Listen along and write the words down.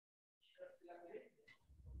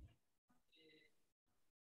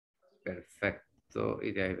Perfecto.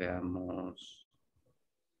 Y de ahí veamos.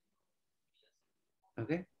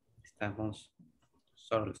 Ok. Estamos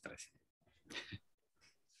solo los tres.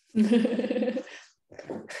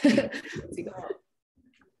 Así como...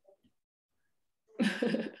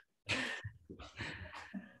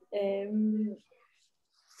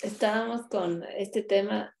 Estábamos con este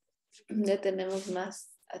tema, ya tenemos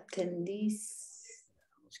más attendees.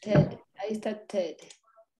 Ted, ahí está Ted.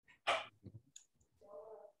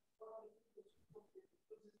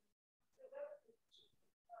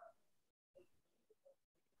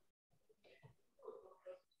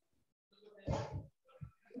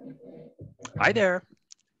 Hi there.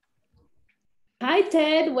 Hi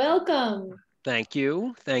Ted, welcome. Thank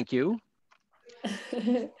you. Thank you.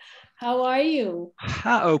 How are you?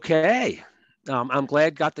 Okay. I'm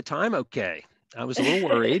glad got the time okay. I was a little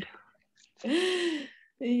worried.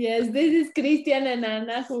 Yes, this is Christian and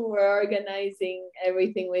Anna who were organizing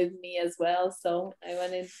everything with me as well. So I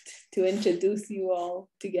wanted to introduce you all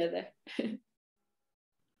together.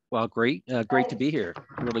 Well, great. Great to be here.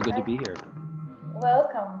 Really good to be here.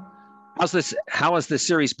 Welcome. How has this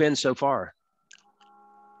series been so far?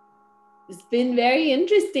 It's been very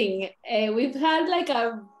interesting. We've had like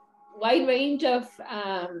a wide range of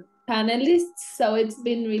panelists, so it's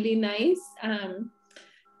been really nice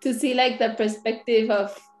to see like the perspective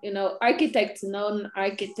of, you know, architects,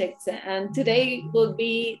 non-architects, and today will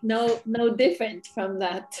be no different from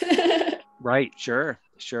that. Right. Sure.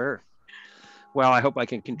 Well, I hope I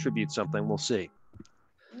can contribute something. We'll see.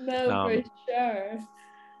 No, for sure.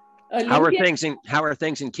 How are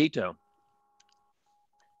things in Quito?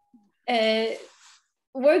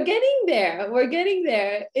 We're getting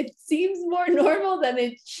there. It seems more normal than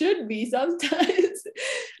it should be sometimes.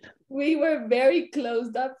 We were very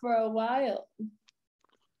closed up for a while.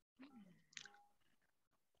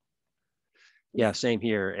 Yeah, same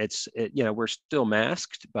here. You know, we're still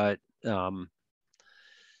masked, but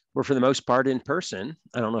we're for the most part in person.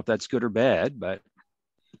 I don't know if that's good or bad, but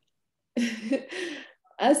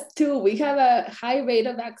us too. We have a high rate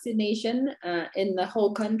of vaccination in the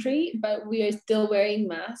whole country, but we are still wearing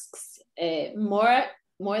masks more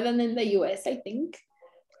than in the US, I think.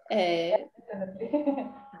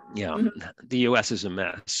 Yeah, the US is a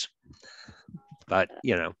mess, but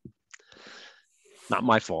you know, not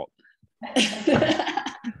my fault. I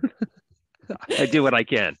do what I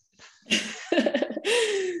can.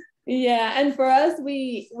 Yeah, and for us,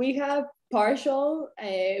 we have partial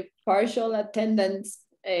attendance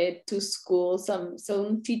to school.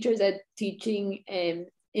 Some teachers are teaching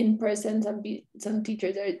in person. Some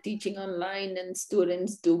teachers are teaching online, and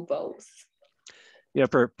students do both. Yeah,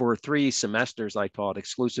 for 3 semesters, I taught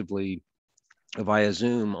exclusively via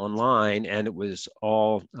Zoom online, and it was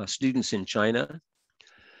all students in China.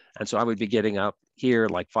 And so I would be getting up here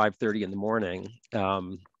like 5:30 in the morning.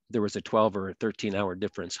 There was a 12 or 13-hour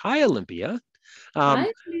difference. Hi, Olimpia.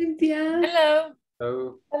 Hi, Olimpia. Hello.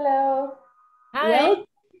 Hello. Hello. Hi. Well,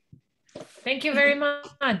 thank you very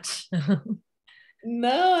much.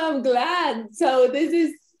 No, I'm glad. So this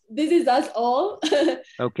is us all.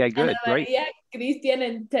 Okay, good, great. Yeah, Christian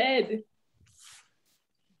and Ted.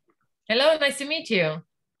 Hello, nice to meet you.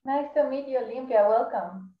 Nice to meet you, Olimpia.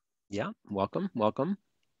 Welcome. Yeah, welcome.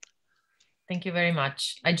 Thank you very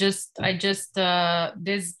much. I just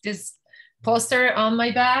this poster on my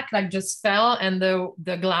back like just fell and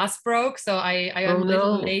the glass broke, so I am a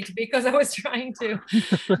little late because I was trying to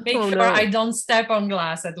make sure I don't step on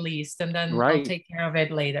glass at least, and then I'll take care of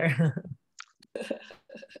it later.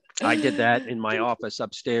 I did that in my office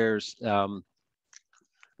upstairs.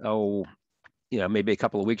 You know, maybe a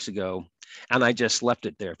couple of weeks ago, and I just left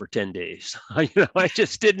it there for 10 days. You know, I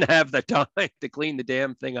just didn't have the time to clean the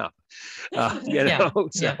damn thing up. You know,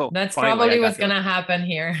 so that's probably what's gonna happen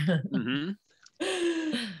here.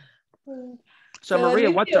 So Maria,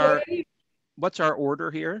 what's our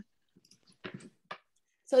order here?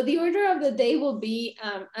 So the order of the day will be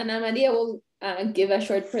Ana Maria will give a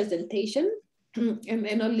short presentation, and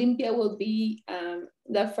then Olimpia will be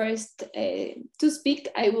the first to speak.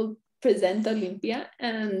 I will present Olimpia,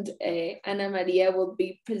 and Ana Maria will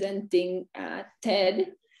be presenting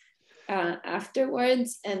Ted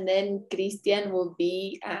afterwards, and then Christian will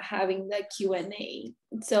be having the Q&A.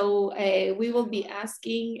 So we will be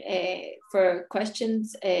asking for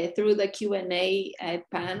questions through the Q&A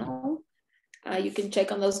panel. You can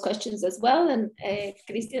check on those questions as well, and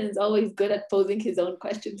Christian is always good at posing his own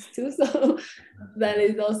questions too, so that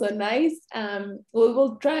is also nice. We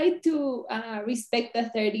will try to respect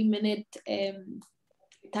the 30-minute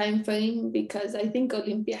time frame because I think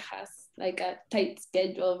Olimpia has like a tight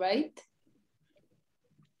schedule, right?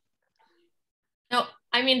 No,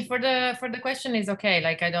 I mean, for the question is okay.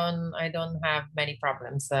 Like I don't have many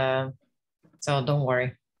problems. So don't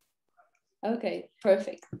worry. Okay,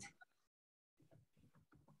 perfect.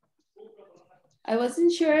 I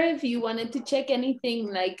wasn't sure if you wanted to check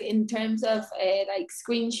anything like in terms of like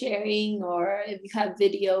screen sharing, or if you have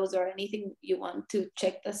videos or anything you want to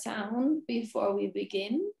check the sound before we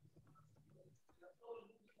begin.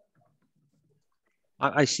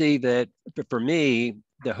 I see that for me,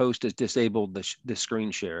 the host has disabled the screen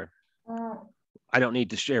share. I don't need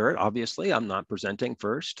to share it, obviously. I'm not presenting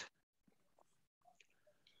first.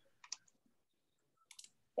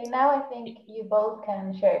 Okay, now I think you both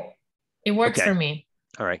can share. It works for me.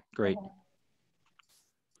 All right, great. Okay.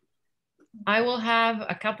 I will have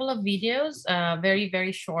a couple of videos, very,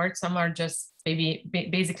 very short. Some are just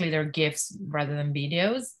basically they're GIFs rather than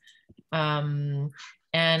videos.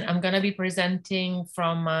 And I'm going to be presenting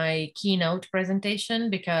from my keynote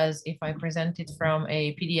presentation, because if I present it from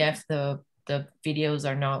a PDF, the videos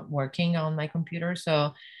are not working on my computer.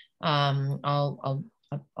 So I'll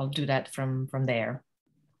do that from there.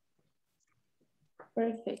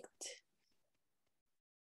 Perfect.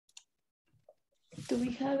 Do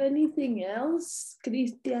we have anything else,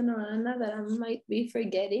 Christian or Anna, that I might be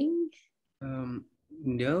forgetting?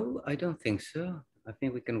 No, I don't think so. I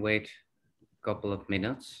think we can wait a couple of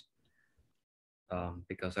minutes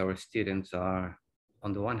because our students are,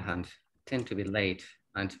 on the one hand, tend to be late,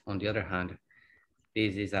 and on the other hand,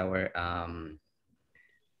 this is our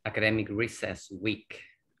academic recess week.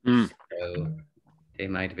 So they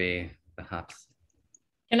might be perhaps.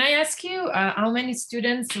 Can I ask you how many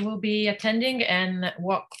students will be attending, and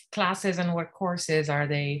what classes and what courses are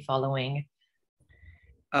they following?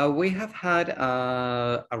 We have had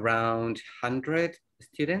around 100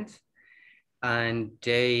 students, and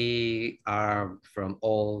they are from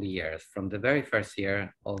all years, from the very first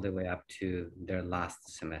year all the way up to their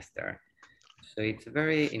last semester. So it's a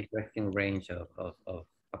very interesting range of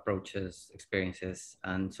approaches, experiences,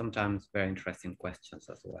 and sometimes very interesting questions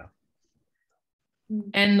as well.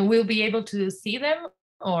 And we'll be able to see them,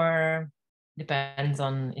 or depends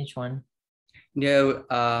on each one? No,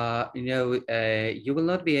 you will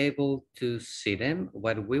not be able to see them.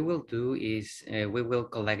 What we will do is we will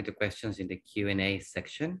collect the questions in the Q&A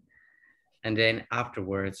section. And then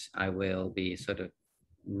afterwards, I will be sort of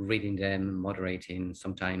reading them, moderating,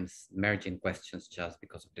 sometimes merging questions just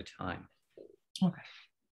because of the time. Okay.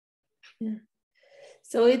 Yeah.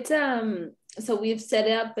 So it's so we've set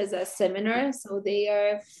it up as a seminar, so they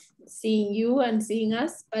are seeing you and seeing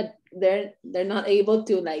us, but they're not able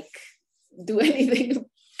to like do anything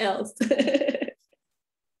else. I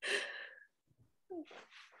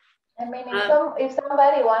mean, if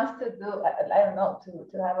somebody wants to do, I don't know, to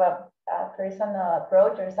have a personal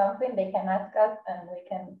approach or something, they can ask us, and we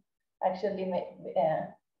can actually make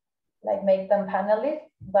them panelists.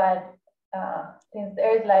 But since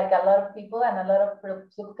there is like a lot of people and a lot of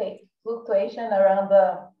fluctuation around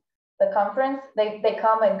the conference, they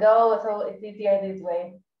come and go, so it's easier this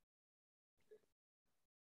way.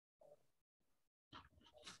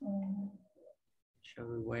 Shall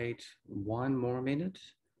we wait one more minute?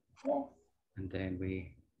 Yes. And then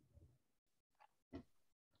we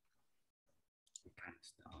can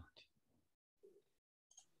start.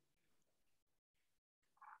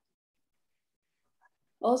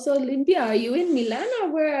 Also, Olimpia, are you in Milan or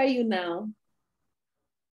where are you now?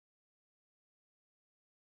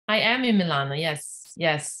 I am in Milano, yes.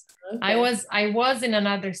 Okay. I was in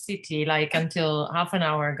another city like until half an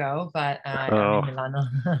hour ago, but I'm in Milano.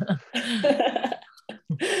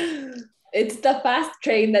 It's the fast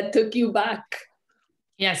train that took you back.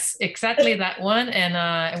 Yes, exactly that one,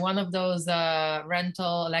 and one of those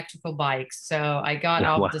rental electrical bikes. So I got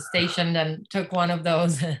off the station and took one of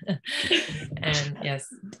those. And yes,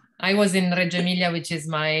 I was in Reggio Emilia, which is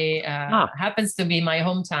my happens to be my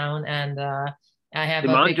hometown, and I have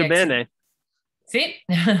a big exhibition. See,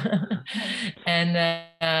 and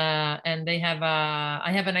they have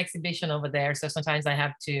I have an exhibition over there, so sometimes I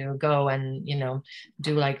have to go and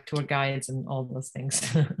do like tour guides and all those things.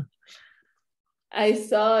 I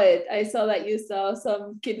saw it. I saw that you saw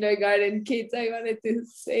some kindergarten kids. I wanted to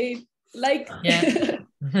say, like, yeah,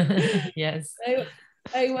 yes.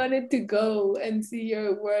 I wanted to go and see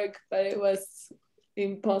your work, but it was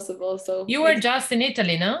impossible. So you were just in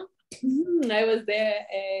Italy, no? I was there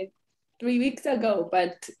 3 weeks ago,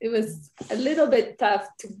 but it was a little bit tough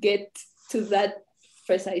to get to that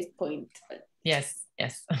precise point. But yes.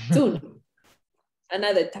 Soon,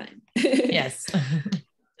 another time. Yes.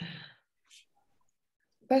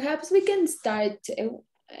 Perhaps we can start.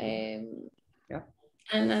 Yeah.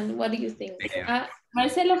 And what do you think? Yeah.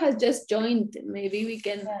 Marcelo has just joined. Maybe we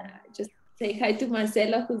can just say hi to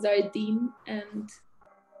Marcelo, who's our dean. And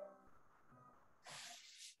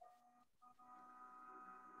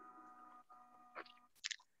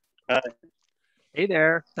Hey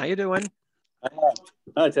there, how you doing?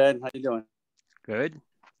 Hi, Ted. How you doing? Good.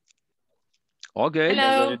 All good.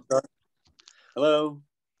 Hello. Hello.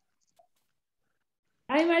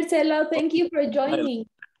 hi, Marcelo. Thank you for joining.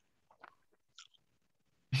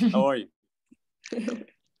 How are you? You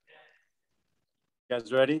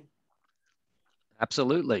guys ready?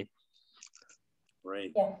 Absolutely.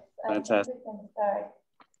 Great. Yes, Fantastic. we can start.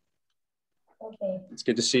 Okay. It's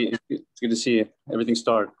good to see. It's good to see you. Everything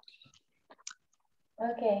start.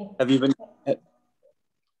 Okay. Have you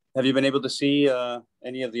been able to see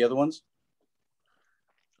any of the other ones?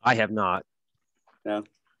 I have not. Yeah.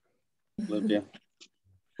 Olimpia.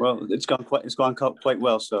 Well, it's gone quite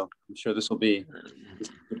well. So I'm sure this will be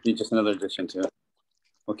just another addition to it.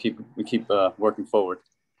 We keep working forward.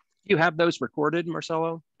 You have those recorded,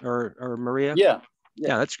 Marcelo or Maria? Yeah.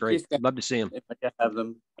 Yeah, that's great. I'd love to see them. If I can have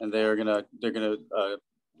them, and they're gonna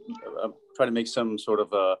try to make some sort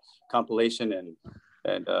of a compilation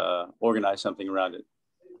and organize something around it.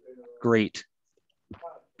 Great.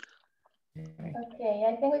 Okay,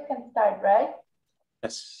 I think we can start, right?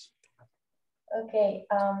 Yes. Okay.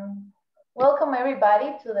 Welcome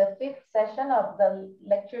everybody to the 5th session of the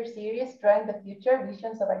lecture series, Drawing the Future,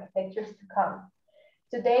 Visions of Architectures to Come.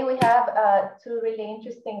 Today we have two really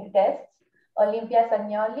interesting guests, Olimpia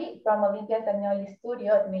Zagnoli from Olimpia Zagnoli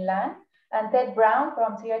Studio at Milan, and Ted Brown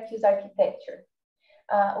from Syracuse Architecture.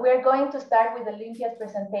 We are going to start with Olimpia's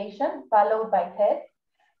presentation, followed by Ted.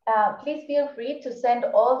 Please feel free to send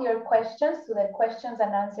all your questions to the questions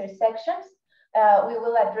and answers sections. We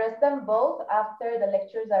will address them both after the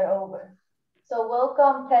lectures are over. So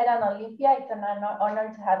welcome, Ted and Olimpia. It's an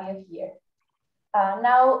honor to have you here.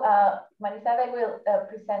 Now, Marisabel will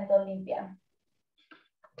present Olimpia.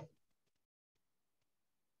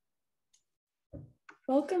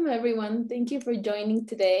 Welcome, everyone. Thank you for joining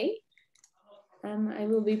today. I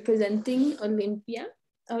will be presenting Olimpia.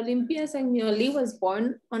 Olimpia Zagnoli was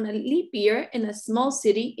born on a leap year in a small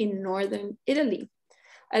city in northern Italy.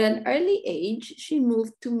 At an early age, she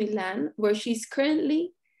moved to Milan, where she's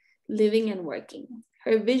currently living and working.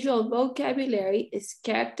 Her visual vocabulary is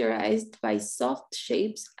characterized by soft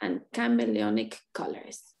shapes and chameleonic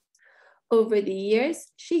colors. Over the years,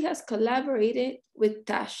 she has collaborated with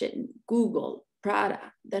Taschen, Google,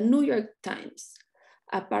 Prada, the New York Times,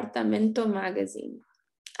 Apartamento magazine.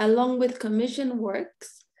 Along with commissioned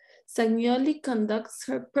works, Zagnoli conducts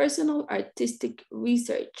her personal artistic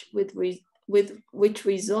research with which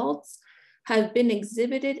results have been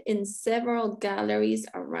exhibited in several galleries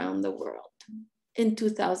around the world. In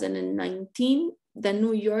 2019, The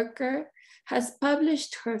New Yorker has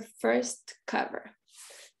published her first cover.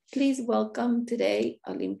 Please welcome today,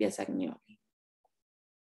 Olimpia Zagnoli.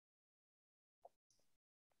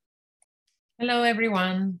 Hello,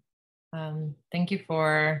 everyone. Thank you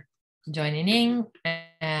for joining in.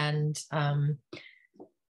 And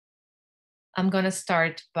I'm going to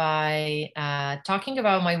start by talking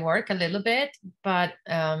about my work a little bit, but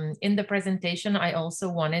in the presentation, I also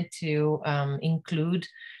wanted to include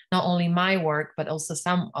not only my work, but also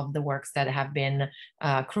some of the works that have been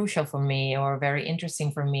crucial for me or very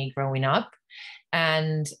interesting for me growing up.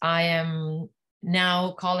 And I am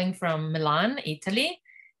now calling from Milan, Italy.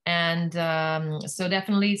 And so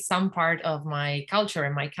definitely some part of my culture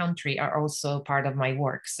and my country are also part of my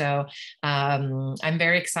work. So I'm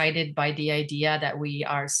very excited by the idea that we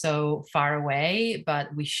are so far away, but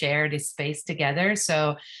we share this space together.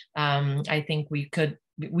 So I think we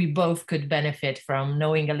both could benefit from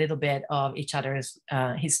knowing a little bit of each other's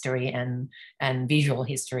history and visual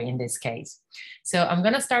history in this case. So I'm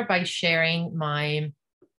going to start by sharing my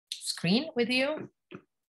screen with you.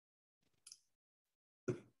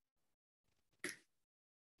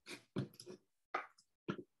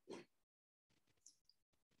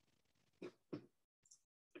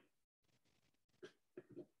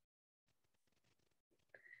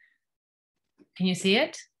 Can you see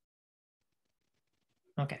it?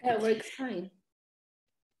 Okay. That works fine.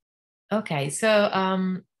 Okay,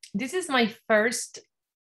 so this is my first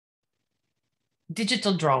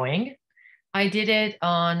digital drawing. I did it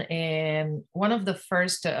on one of the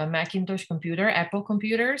first Macintosh computer, Apple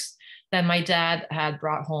computers that my dad had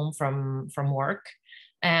brought home from work.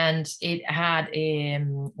 And it had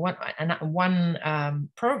one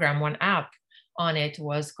program, one app on it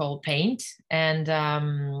was called Paint. And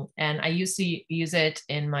I used to use it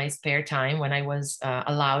in my spare time when I was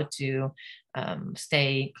allowed to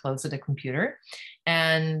stay close to the computer.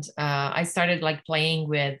 And I started like playing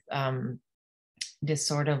with this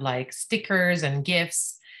sort of like stickers and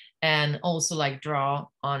GIFs, and also like draw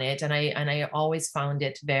on it. And I always found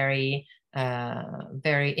it very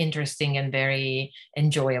interesting and very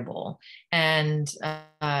enjoyable. And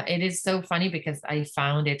it is so funny because I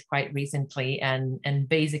found it quite recently, and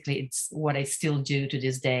basically it's what I still do to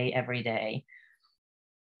this day, every day.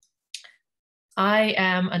 I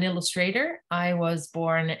am an illustrator. I was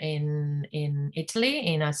born in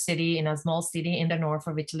Italy, in a small city in the north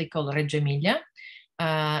of Italy called Reggio Emilia.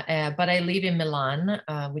 But I live in Milan,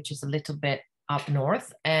 which is a little bit up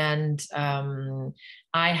north. And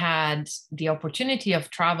I had the opportunity of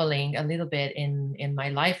traveling a little bit in my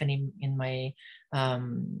life and in my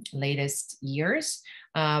latest years.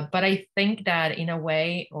 But I think that in a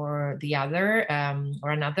way or the other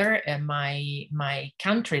or another, my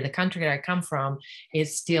country, the country that I come from,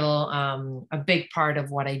 is still a big part of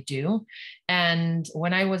what I do. And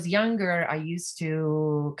when I was younger, I used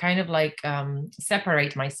to kind of like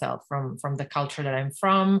separate myself from the culture that I'm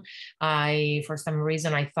from. For some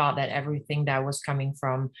reason, I thought that everything that was coming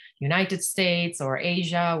from United States or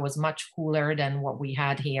Asia was much cooler than what we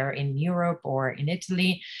had here in Europe or in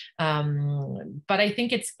Italy. But I think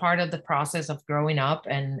it's part of the process of growing up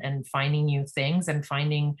and finding new things, and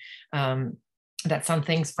finding that some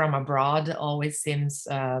things from abroad always seems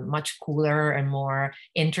much cooler and more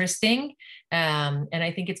interesting. And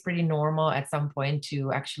I think it's pretty normal at some point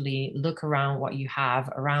to actually look around what you have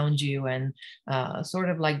around you and sort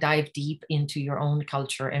of like dive deep into your own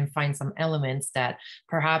culture and find some elements that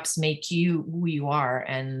perhaps make you who you are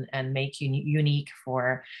and make you unique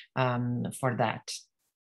for that.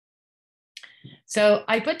 So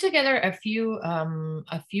I put together a few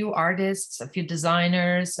artists, a few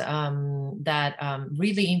designers that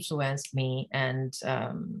really influenced me and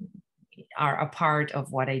are a part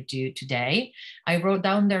of what I do today. I wrote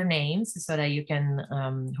down their names so that you can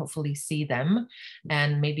hopefully see them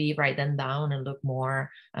and maybe write them down and look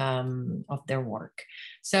more of their work.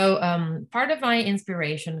 So part of my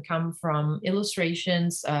inspiration come from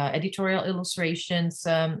illustrations, editorial illustrations,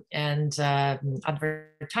 and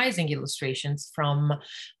advertising illustrations from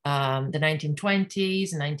the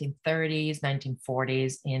 1920s, 1930s,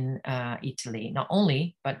 1940s in Italy. Not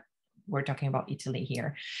only, but we're talking about Italy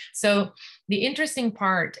here. So the interesting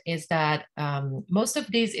part is that most of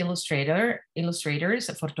these illustrators,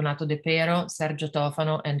 Fortunato De Pero, Sergio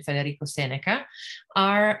Tofano, and Federico Seneca,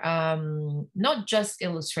 are not just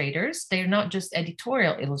illustrators. They're not just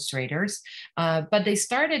editorial illustrators, but they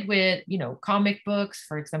started with, comic books,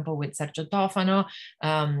 for example, with Sergio Tofano,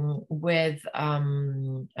 with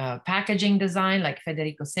packaging design like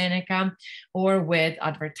Federico Seneca, or with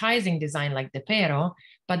advertising design like De Pero.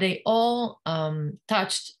 But they all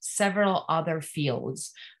touched several other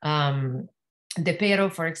fields. De Pero,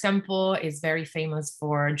 for example, is very famous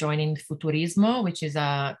for joining Futurismo, which is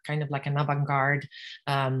a kind of like an avant-garde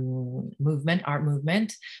art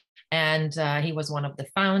movement. And he was one of the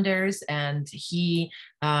founders, and he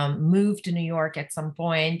moved to New York at some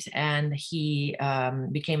point, and he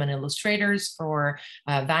became an illustrator for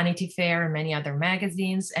Vanity Fair and many other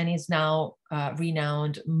magazines, and is now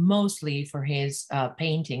renowned mostly for his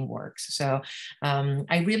painting works. So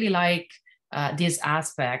I really like this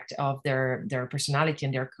aspect of their personality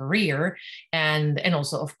and their career, and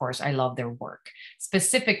also, of course, I love their work.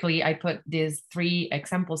 Specifically, I put these three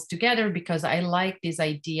examples together because I like this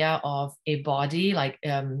idea of a body,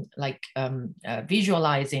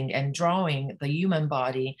 visualizing and drawing the human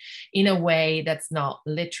body in a way that's not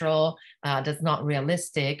literal, that's not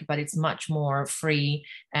realistic, but it's much more free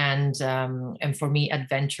and for me,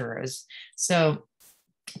 adventurous. So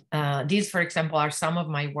these, for example, are some of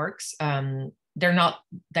my works. They're not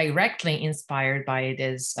directly inspired by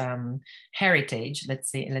this heritage,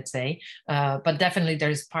 let's say, but definitely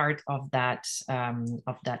there's part of that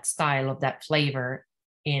style, of that flavor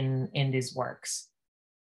in these works.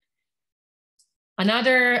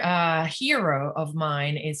 Another hero of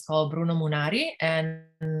mine is called Bruno Munari. And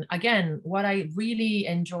again, what I really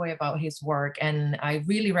enjoy about his work, and I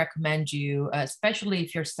really recommend you, especially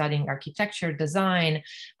if you're studying architecture, design,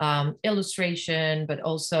 illustration, but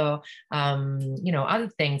also, other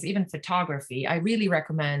things, even photography, I really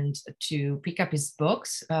recommend to pick up his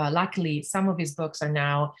books. Luckily, some of his books are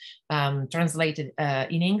now translated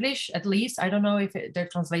in English, at least. I don't know if they're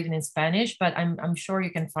translated in Spanish, but I'm sure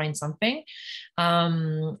you can find something.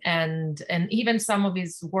 And even some of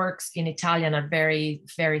his works in Italian are very,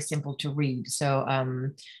 very simple to read. So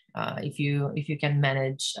if you can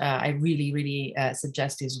manage, I really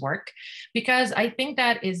suggest his work, because I think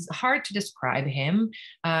that is hard to describe him.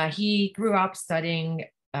 He grew up studying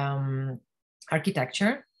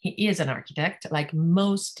architecture. He is an architect, like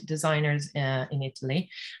most designers in Italy.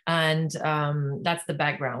 And that's the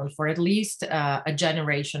background for at least a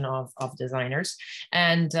generation of designers.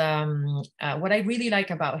 And what I really like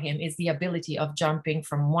about him is the ability of jumping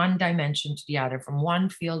from one dimension to the other, from one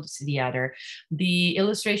field to the other. The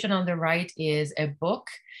illustration on the right is a book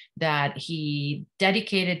that he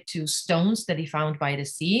dedicated to stones that he found by the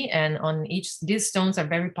sea. And on these stones are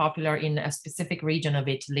very popular in a specific region of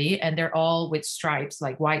Italy, and they're all with stripes,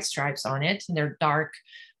 like white stripes on it, and they're dark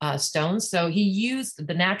stones. So he used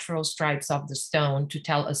the natural stripes of the stone to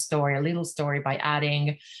tell a story, a little story, by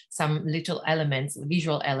adding some little elements,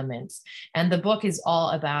 visual elements. And the book is all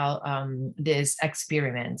about these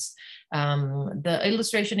experiments. The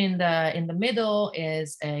illustration in the middle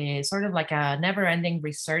is a sort of like a never-ending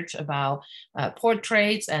research about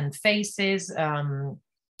portraits and faces.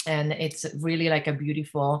 And it's really like a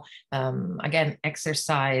beautiful, again,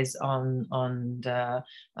 exercise on the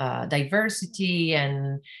diversity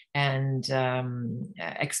and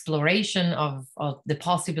exploration of the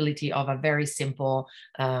possibility of a very simple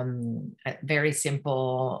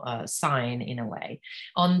sign in a way.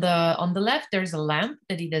 On the left, there's a lamp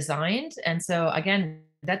that he designed, and so again,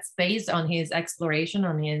 that's based on his exploration,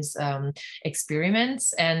 on his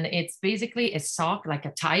experiments, and it's basically a sock, like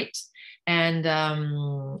a tight. And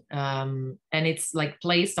it's like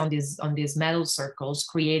placed on these metal circles,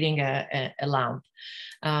 creating a lamp.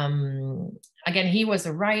 Again, he was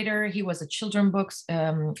a writer, he was a children books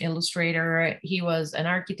illustrator, he was an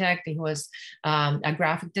architect, he was a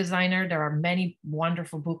graphic designer. There are many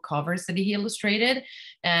wonderful book covers that he illustrated.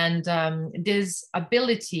 And this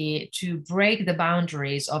ability to break the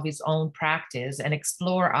boundaries of his own practice and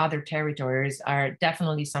explore other territories are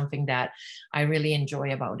definitely something that I really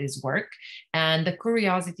enjoy about his work. And the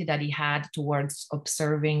curiosity that he had towards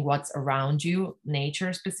observing what's around you,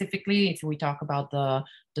 nature specifically, if we talk about the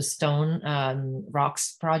stone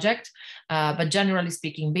rocks project, but generally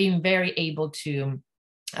speaking, being very able to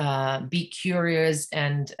be curious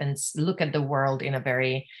and look at the world in a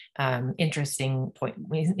very interesting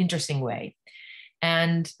way.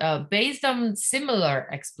 And based on similar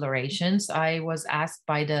explorations, I was asked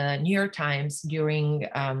by the New York Times during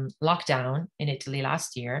lockdown in Italy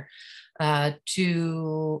last year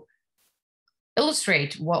to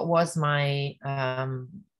illustrate what was my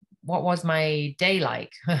day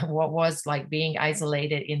like, what was like being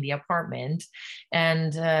isolated in the apartment.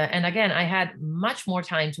 And again, I had much more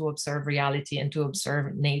time to observe reality and to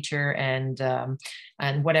observe nature and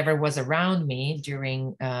whatever was around me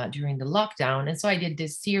during the lockdown. And so I did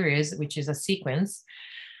this series, which is a sequence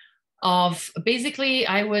of basically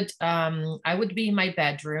I would be in my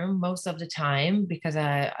bedroom most of the time, because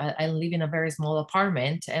I live in a very small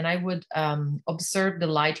apartment, and I would observe the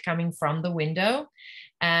light coming from the window.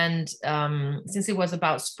 And since it was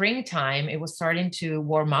about springtime, it was starting to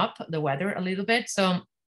warm up the weather a little bit. So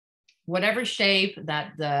whatever shape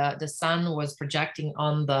that the sun was projecting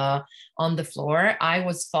on the floor, I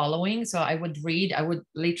was following. So I would read, I would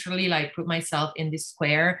literally like put myself in this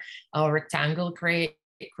square or rectangle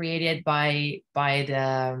created by the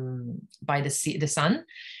sun,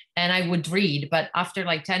 and I would read. But after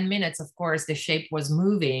like 10 minutes, of course, the shape was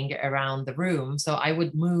moving around the room. So I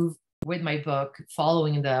would move with my book,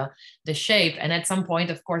 following the shape. And at some point,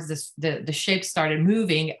 of course, the shape started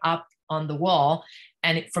moving up on the wall.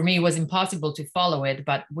 And for me, it was impossible to follow it.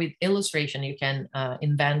 But with illustration, you can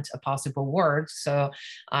invent a possible word. So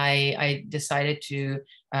I decided to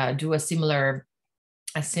do a similar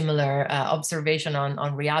observation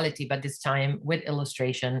on reality, but this time with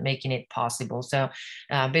illustration, making it possible. So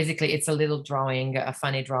basically, it's a little drawing, a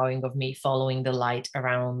funny drawing of me following the light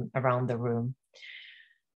around the room.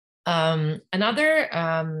 Another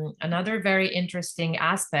very interesting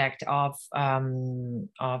aspect of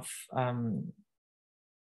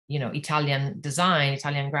Italian design,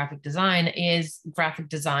 Italian graphic design, is graphic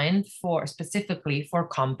design specifically for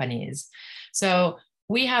companies. So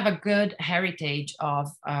we have a good heritage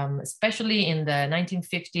of, especially in the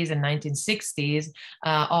 1950s and 1960s,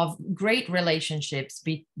 of great relationships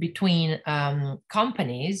between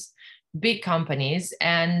companies, big companies,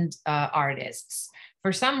 and artists.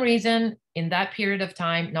 for some reason, in that period of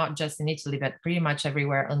time, not just in Italy, but pretty much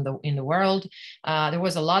everywhere in the world, there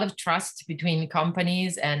was a lot of trust between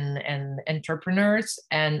companies and entrepreneurs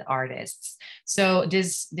and artists. So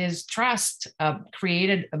this trust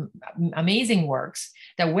created amazing works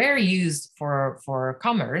that were used for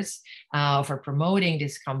commerce, for promoting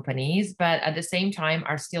these companies, but at the same time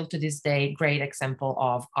are still to this day great example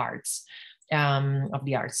of arts, of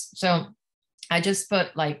the arts. So I just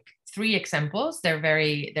put like 3 examples. They're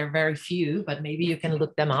very few, but maybe you can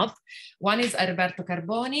look them up. One is Alberto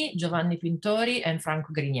Carboni, Giovanni Pintori, and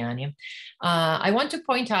Franco Grignani. I want to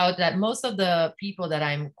point out that most of the people that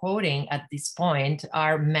I'm quoting at this point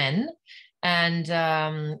are men. And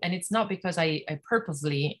it's not because I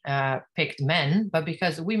purposely picked men, but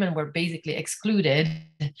because women were basically excluded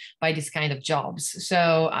by this kind of jobs.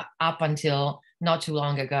 So up until not too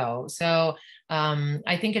long ago. So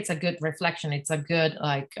I think it's a good reflection. It's a good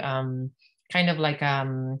kind of like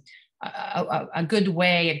a good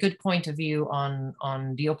way, a good point of view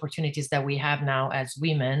on the opportunities that we have now as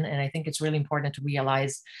women. And I think it's really important to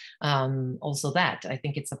realize also that. I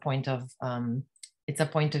think it's a point of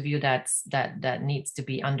view that needs to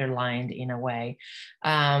be underlined in a way.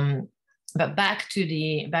 But back to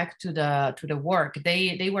the work,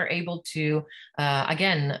 they were able to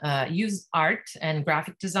again use art and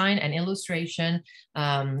graphic design and illustration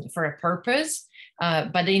for a purpose,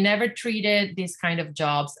 but they never treated these kind of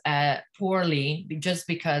jobs poorly just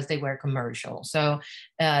because they were commercial. So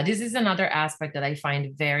this is another aspect that I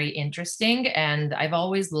find very interesting, and I've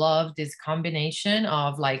always loved this combination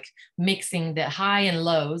of like mixing the high and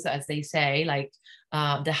lows, as they say, like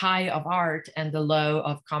the high of art and the low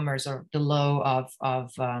of commerce, or the low of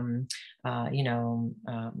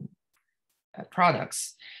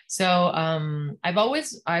products. So I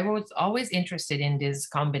was always interested in this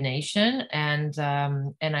combination, and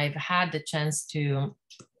I've had the chance to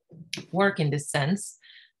work in this sense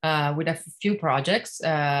with a few projects.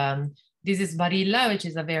 This is Barilla, which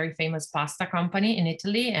is a very famous pasta company in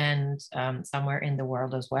Italy and somewhere in the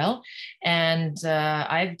world as well. And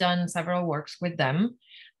I've done several works with them,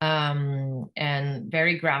 and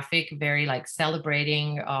very graphic, very like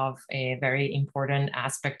celebrating of a very important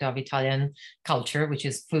aspect of Italian culture, which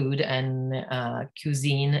is food and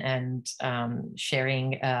cuisine, and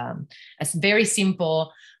sharing a very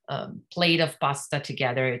simple plate of pasta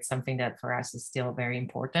together. It's something that for us is still very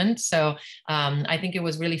important. So I think it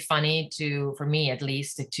was really funny for me at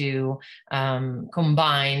least, to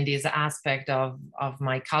combine this aspect of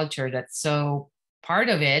my culture that's so part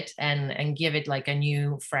of it, and give it like a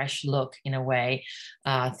new, fresh look in a way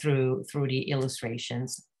through the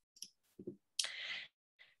illustrations.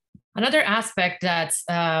 Another aspect that's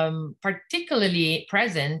particularly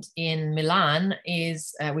present in Milan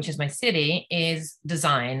is, which is my city, is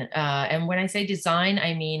design. And when I say design,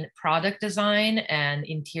 I mean product design and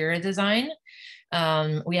interior design.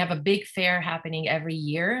 We have a big fair happening every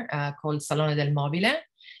year called Salone del Mobile,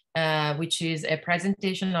 which is a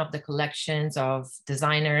presentation of the collections of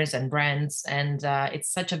designers and brands. And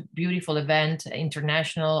it's such a beautiful event,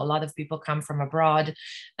 international. A lot of people come from abroad,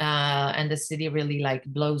 and the city really like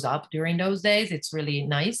blows up during those days. It's really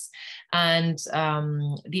nice. And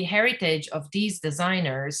the heritage of these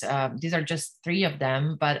designers, these are just 3 of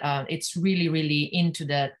them, but it's really, really into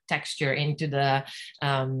the texture, into the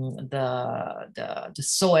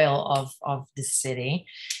soil of the city.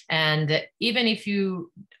 And even if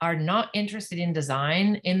you are not interested in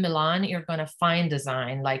design, in Milan, you're going to find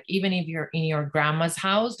design. Like even if you're in your grandma's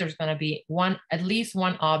house, there's going to be at least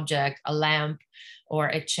one object, a lamp or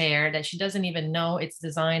a chair that she doesn't even know it's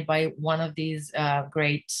designed by one of these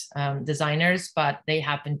great designers, but they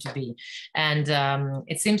happen to be. And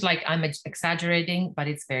it seems like I'm exaggerating, but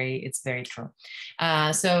it's very true.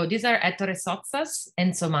 So these are Ettore Sozzas,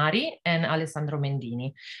 Enzo Mari, and Alessandro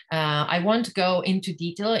Mendini. I won't go into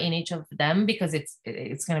detail in each of them because it's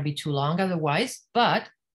going to be too long otherwise. But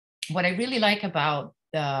what I really like about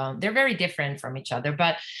they're very different from each other,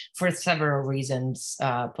 but for several reasons,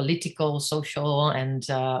 political, social, and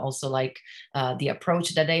also like the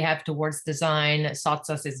approach that they have towards design.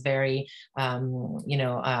 Sozzas is very,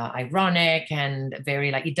 ironic and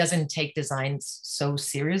very like, it doesn't take design so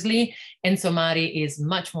seriously. Enzo Mari is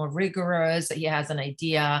much more rigorous. He has an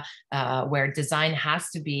idea where design has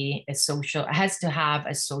to have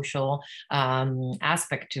a social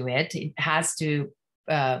aspect to it. It has to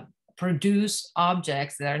produce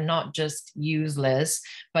objects that are not just useless,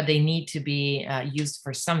 but they need to be used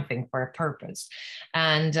for something, for a purpose.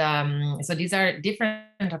 And so these are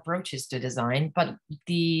different approaches to design, but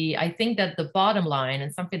I think that the bottom line,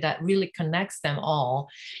 and something that really connects them all,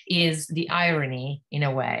 is the irony in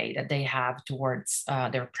a way that they have towards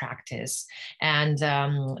their practice, and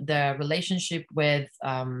the relationship with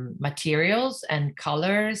materials and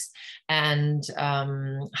colors, and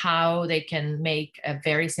how they can make a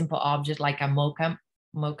very simple object like a mocha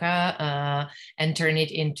and turn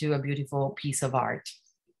it into a beautiful piece of art.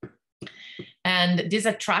 And this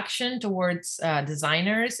attraction towards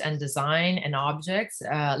designers and design and objects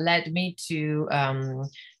led me to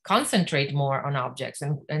concentrate more on objects,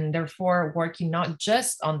 and therefore working not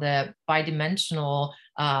just on the bidimensional,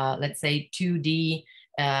 let's say 2D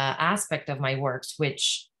aspect of my works,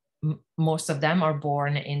 which most of them are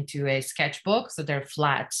born into a sketchbook, so they're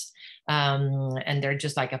flat, and they're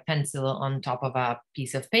just like a pencil on top of a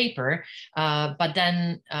piece of paper. But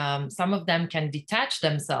then some of them can detach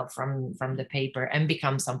themselves from the paper and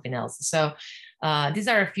become something else. So these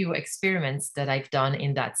are a few experiments that I've done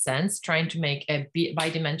in that sense, trying to make a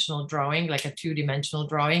bidimensional drawing, like a 2-dimensional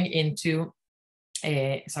drawing, into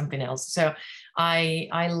something else. So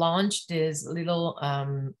I launched this little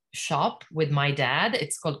shop with my dad.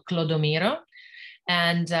 It's called Clodomiro,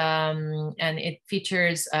 and it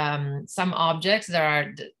features some objects that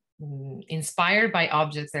are inspired by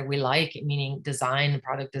objects that we like, meaning design,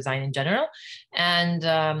 product design in general, and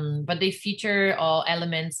but they feature all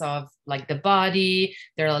elements of like the body.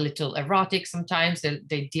 They're a little erotic sometimes.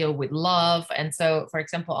 They deal with love. And so, for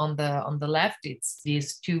example, on the left, it's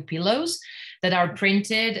these 2 pillows that are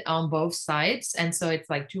printed on both sides, and so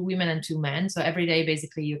it's like 2 women and 2 men. So every day,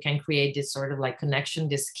 basically, you can create this sort of like connection,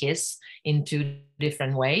 this kiss, in 2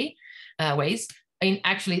 different ways. In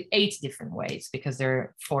actually 8 different ways, because there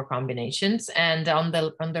are 4 combinations. And on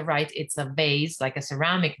the right, it's a vase, like a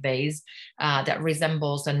ceramic vase, that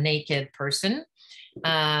resembles a naked person.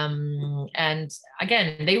 And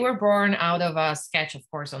again, they were born out of a sketch, of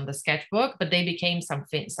course, on the sketchbook, but they became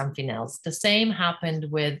something else. The same happened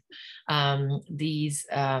with these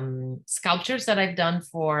sculptures that I've done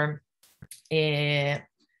for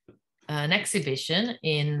an exhibition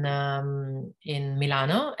in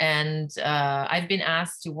Milano, and I've been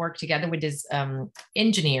asked to work together with these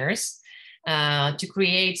engineers to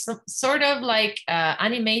create some sort of like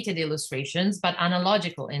animated illustrations, but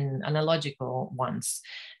analogical ones.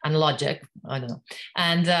 Analogic, I don't know.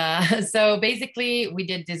 And so basically we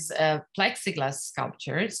did this plexiglass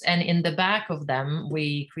sculptures, and in the back of them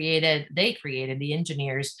the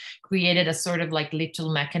engineers created a sort of like little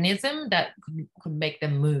mechanism that could make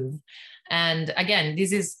them move. And again,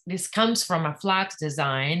 this comes from a flat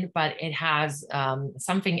design, but it has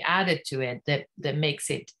something added to it that makes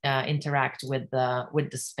it interact with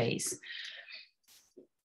the space.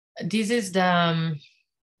 This is a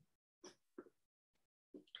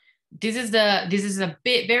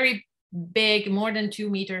very big, more than 2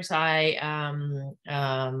 meters high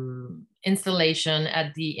installation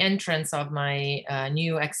at the entrance of my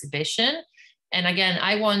new exhibition. And again,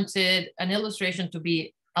 I wanted an illustration to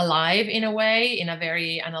be alive in a way, in a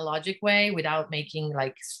very analogic way, without making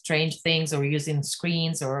like strange things or using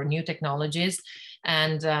screens or new technologies.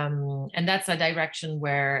 And that's a direction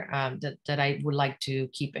where that I would like to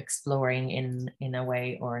keep exploring in a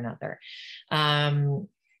way or another.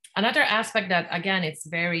 Another aspect that, again, it's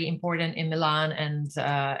very important in Milan, and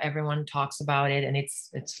everyone talks about it, and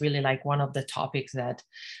it's really like one of the topics that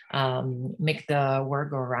make the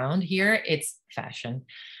work go around here. It's fashion,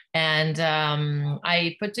 and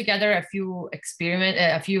I put together a few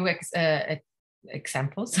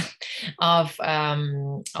examples of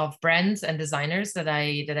brands and designers that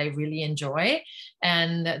I really enjoy,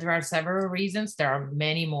 and there are several reasons. There are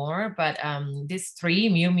many more, but these 3,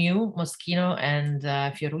 Miu Miu, Moschino, and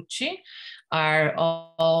Fiorucci, are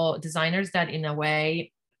all designers that in a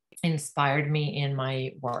way inspired me in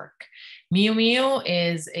my work. Miu Miu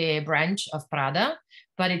is a branch of Prada,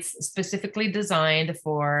 but it's specifically designed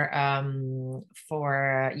for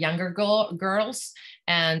younger girls,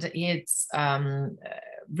 and it's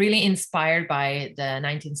really inspired by the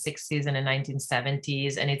 1960s and the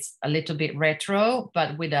 1970s, and it's a little bit retro,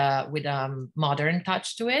 but with a modern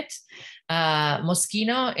touch to it.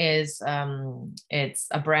 Moschino is it's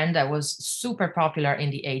a brand that was super popular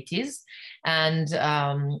in the 80s, and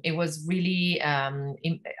it was really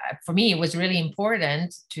for me, it was really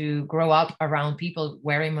important to grow up around people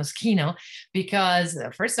wearing Moschino, because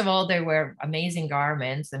first of all, they were amazing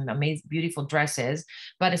garments and amazing, beautiful dresses,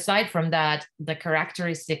 but aside from that, the characteristic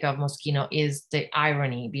characteristic of Moschino is the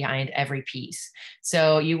irony behind every piece.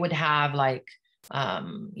 So you would have like,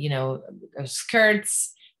 you know,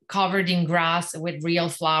 skirts covered in grass with real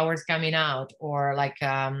flowers coming out, or like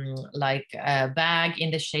a bag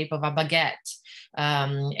in the shape of a baguette.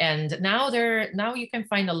 And now you can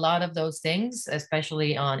find a lot of those things,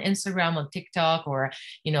 especially on Instagram, on TikTok, or,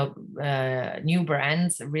 you know, new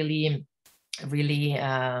brands really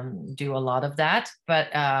do a lot of that,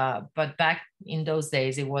 but back in those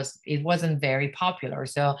days it wasn't very popular.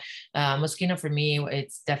 So Moschino, for me,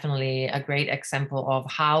 it's definitely a great example of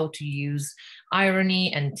how to use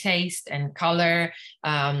irony and taste and color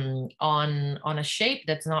on a shape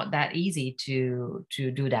that's not that easy to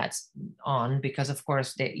do that on, because of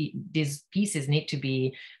course these pieces need to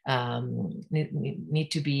be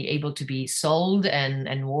able to be sold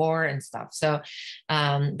and wore and stuff. So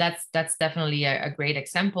that's definitely a great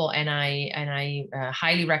example, and I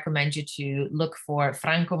highly recommend you to look for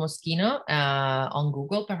Franco Moschino on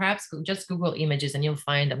Google. Perhaps just Google images and you'll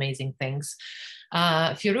find amazing things.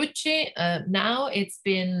 Fiorucci, now it's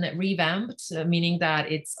been revamped, meaning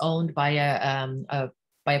that it's owned by a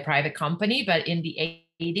private company, but in the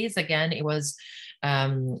 80s, again, it was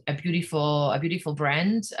a beautiful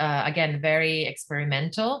brand, again, very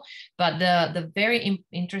experimental. But the very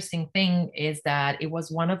interesting thing is that it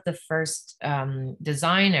was one of the first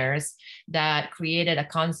designers that created a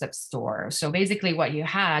concept store. So basically what you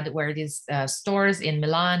had were these stores in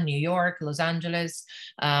Milan, New York, Los Angeles,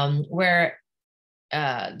 where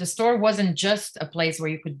the store wasn't just a place where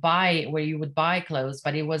you would buy clothes,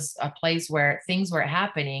 but it was a place where things were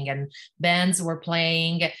happening and bands were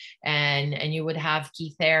playing, and you would have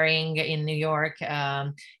Keith Haring in New York,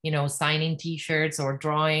 you know, signing T-shirts or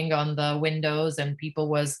drawing on the windows, and people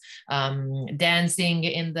was dancing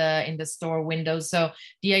in the store windows. So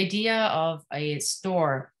the idea of a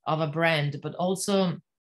store, of a brand, but also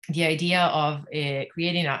the idea of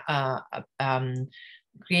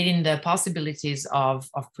creating the possibilities of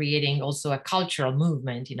creating also a cultural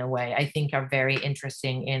movement, in a way, I think are very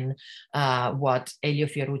interesting in what Elio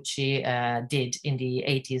Fiorucci did in the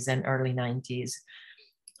 80s and early 90s.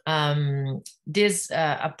 This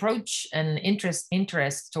approach and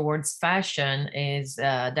interest towards fashion is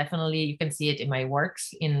definitely, you can see it in my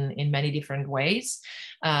works in many different ways.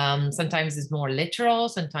 Sometimes it's more literal,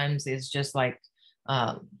 sometimes it's just like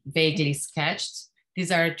vaguely sketched. These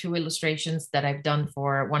are two illustrations that I've done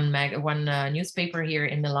for one newspaper here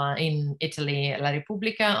in Milan, in Italy, La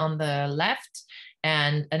Repubblica on the left,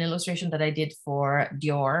 and an illustration that I did for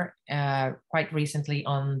Dior quite recently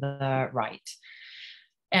on the right.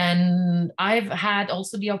 And I've had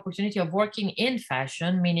also the opportunity of working in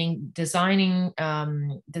fashion, meaning designing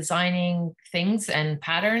things and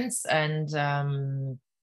patterns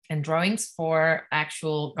and drawings for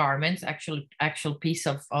actual garments, actual piece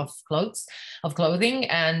of clothing.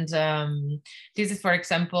 And this is, for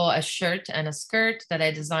example, a shirt and a skirt that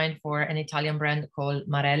I designed for an Italian brand called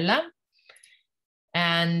Marella.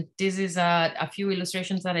 And this is a few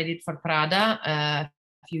illustrations that I did for Prada a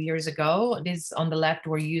few years ago. These on the left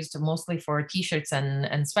were used mostly for t-shirts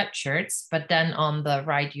and sweatshirts, but then on the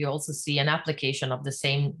right you also see an application of the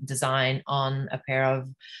same design on a pair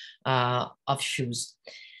of shoes.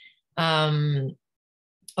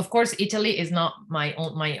 Of course, Italy is not my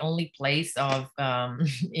only place of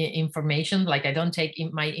information. Like, I don't take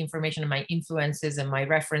my information and my influences and my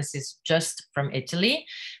references just from Italy,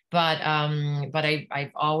 but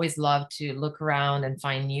I've always loved to look around and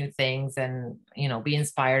find new things, and, you know, be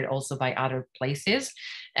inspired also by other places.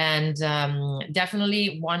 And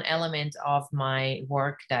definitely one element of my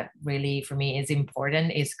work that really for me is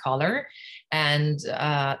important is color. And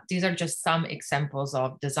these are just some examples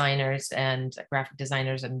of designers and graphic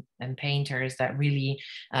designers and painters that really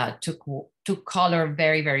took color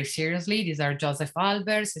very, very seriously. These are Joseph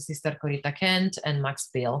Albers, Sister Corita Kent, and Max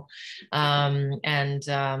Bill. And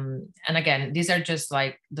again, these are just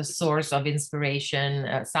like the source of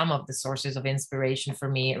inspiration, some of the sources of inspiration for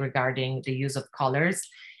me regarding the use of colors,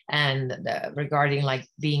 and regarding like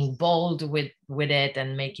being bold with it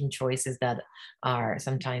and making choices that are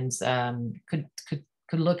sometimes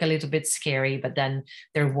could look a little bit scary, but then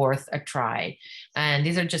they're worth a try. And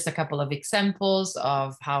these are just a couple of examples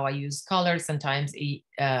of how I use color. Sometimes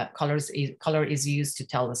color is used to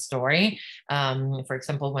tell a story. For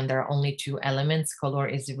example, when there are only two elements, color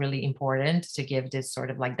is really important to give this sort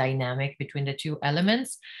of like dynamic between the two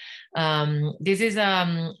elements. This is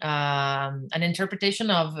an interpretation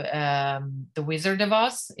of The Wizard of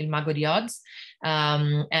Oz, Il Mago di Oz.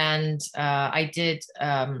 And I did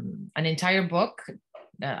an entire book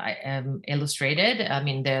I illustrated. I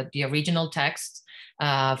mean, the original text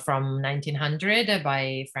from 1900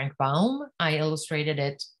 by Frank Baum. I illustrated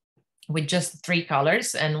it with just 3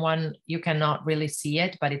 colors, and one you cannot really see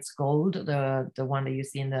it, but it's gold. The one that you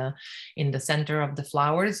see in the center of the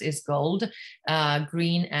flowers is gold,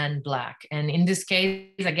 green and black. And in this case,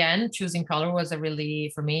 again, choosing color was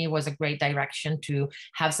for me was a great direction to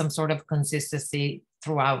have some sort of consistency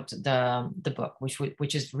throughout the book,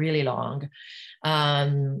 which is really long.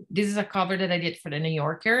 This is a cover that I did for the New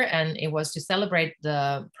Yorker, and it was to celebrate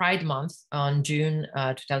the Pride Month on June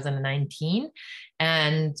 2019.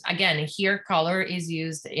 And again, here color is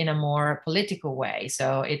used in a more political way.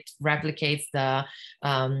 So it replicates the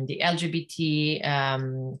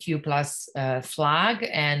LGBTQ plus flag,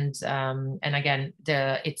 and again,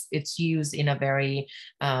 it's used in a very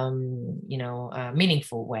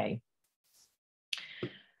meaningful way.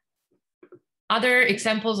 Other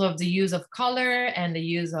examples of the use of color and the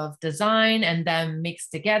use of design and them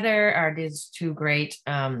mixed together are these 2 great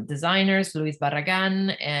designers, Luis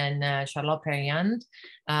Barragan and Charlotte Perriand,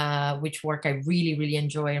 which work I really, really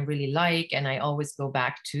enjoy and really like, and I always go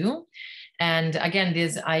back to. And again,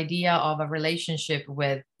 this idea of a relationship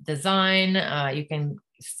with design, you can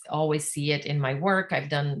always see it in my work. I've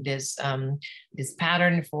done this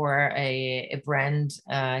pattern for a brand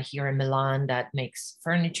here in Milan that makes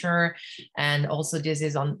furniture, and also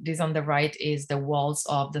this on the right is the walls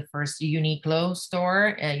of the first Uniqlo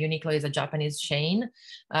store. Uniqlo is a Japanese chain,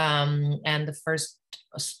 and the first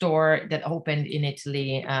store that opened in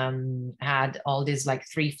Italy had all these like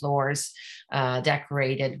 3 floors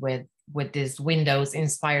decorated with these windows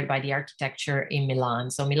inspired by the architecture in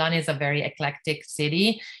Milan. So Milan is a very eclectic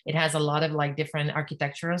city. It has a lot of like different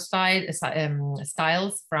architectural styles,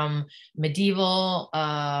 from medieval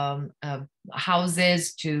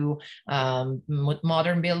houses to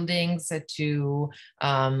modern buildings to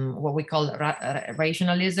what we call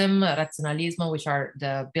razionalismo, which are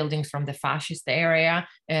the buildings from the fascist era,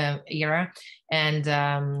 and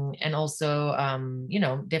also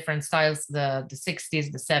different styles, the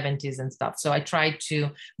 60s, the 70s and stuff. So I tried to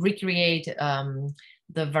recreate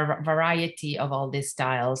the variety of all these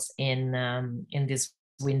styles in these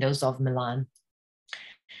windows of Milan.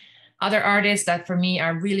 Other artists that for me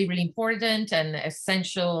are really, really important and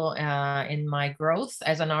essential in my growth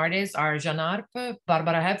as an artist are Jean Arp,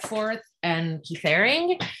 Barbara Hepworth, and Keith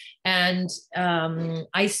Haring. And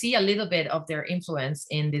I see a little bit of their influence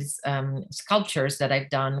in these sculptures that I've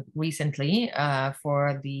done recently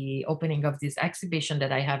for the opening of this exhibition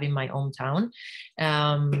that I have in my hometown.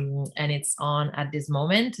 And it's on at this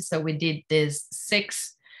moment. So we did this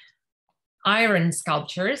 6 iron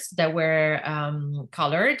sculptures that were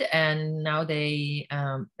colored, and now they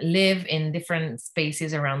live in different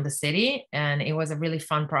spaces around the city. And it was a really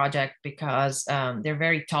fun project because they're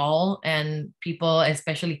very tall, and people,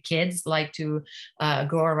 especially kids, like to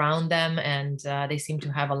go around them, and they seem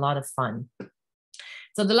to have a lot of fun.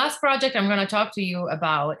 So the last project I'm going to talk to you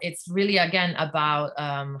about, it's really, again, about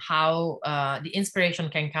how the inspiration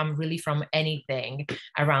can come really from anything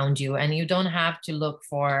around you. And you don't have to look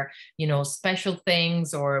for, special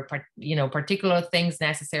things or, particular things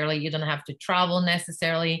necessarily. You don't have to travel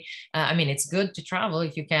necessarily. I mean, it's good to travel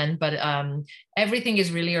if you can, but everything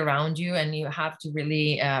is really around you, and you have to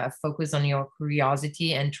really focus on your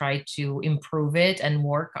curiosity and try to improve it and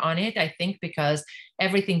work on it, I think, because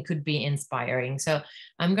everything could be inspiring. So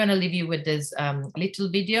I'm going to leave you with this little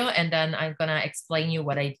video, and then I'm going to explain you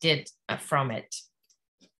what I did from it.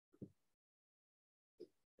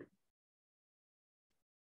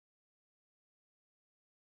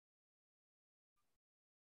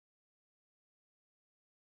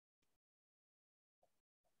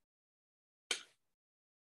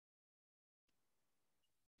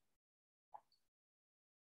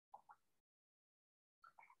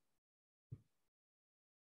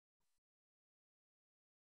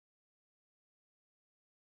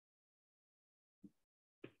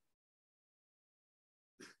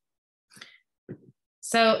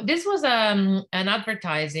 So this was an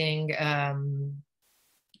advertising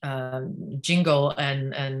jingle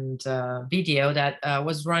and video that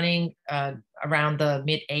was running around the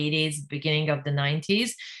mid 80s, beginning of the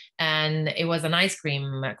 90s. And it was an ice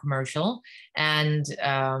cream commercial. And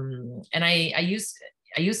I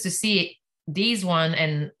used to see these one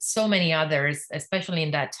and so many others, especially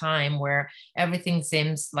in that time where everything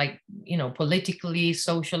seems like, you know, politically,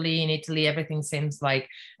 socially in Italy, everything seems like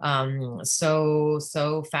so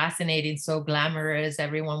fascinating, so glamorous.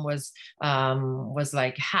 Everyone was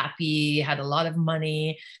like happy, had a lot of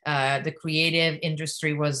money. The creative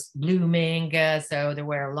industry was blooming, so there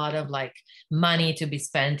were a lot of like money to be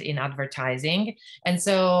spent in advertising, and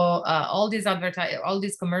so all these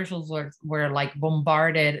commercials were like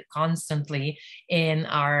bombarded constantly in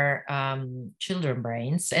our children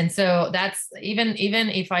brains. And so that's even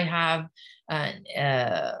if I have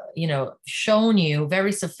you know, shown you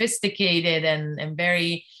very sophisticated and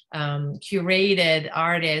very curated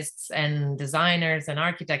artists and designers and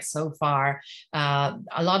architects so far,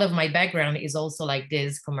 a lot of my background is also like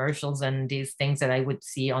these commercials and these things that I would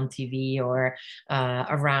see on TV or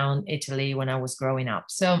around Italy when I was growing up.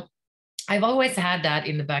 So I've always had that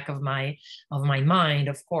in the back of my mind,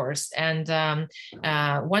 of course. And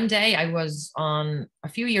one day a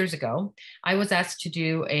few years ago, I was asked to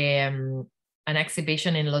do an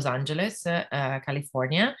exhibition in Los Angeles,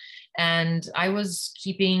 California. And I was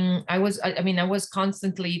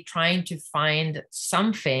constantly trying to find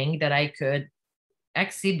something that I could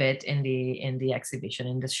exhibit in the exhibition,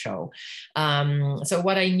 in the show. So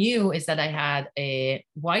what I knew is that I had a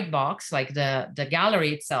white box, like the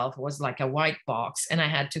gallery itself was like a white box, and I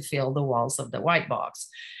had to fill the walls of the white box.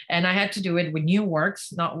 And I had to do it with new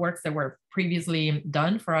works, not works that were previously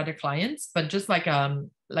done for other clients, but just like a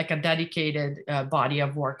dedicated body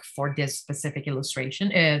of work for this specific illustration,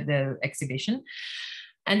 the exhibition.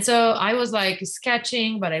 And so I was like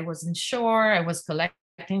sketching, but I wasn't sure. I was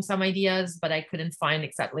collecting some ideas, but I couldn't find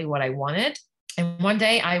exactly what I wanted. And one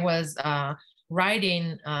day I was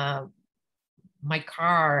riding my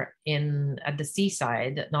car at the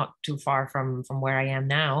seaside, not too far from where I am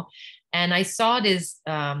now. And I saw this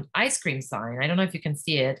ice cream sign. I don't know if you can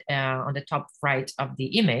see it on the top right of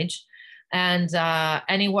the image. And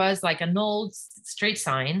it was like an old street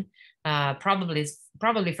sign, probably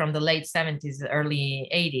from the late 70s,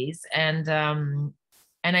 early 80s.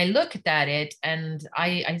 And I looked at it and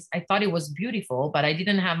I thought it was beautiful, but I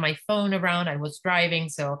didn't have my phone around. I was driving,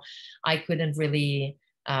 so I couldn't really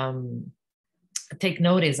take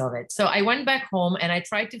notice of it. So I went back home and I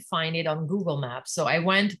tried to find it on Google Maps. So I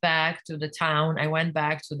went back to the town. I went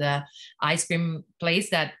back to the ice cream place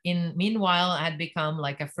that meanwhile had become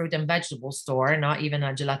like a fruit and vegetable store, not even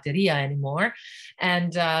a gelateria anymore.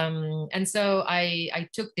 And so I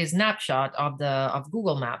took this snapshot of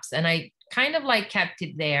Google Maps, and I kind of like kept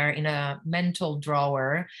it there in a mental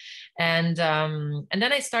drawer. And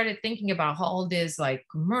then I started thinking about all these like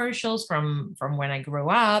commercials from when I grew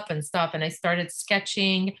up and stuff. And I started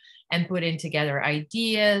sketching and putting together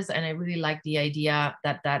ideas. And I really liked the idea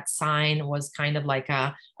that sign was kind of like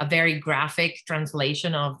a very graphic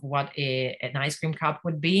translation of what an ice cream cup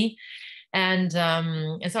would be. And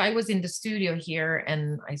so I was in the studio here,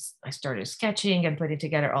 and I started sketching and putting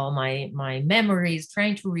together all my memories,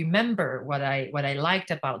 trying to remember what I liked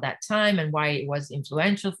about that time and why it was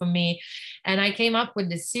influential for me. And I came up with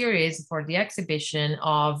this series for the exhibition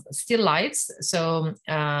of still lifes. So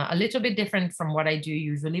a little bit different from what I do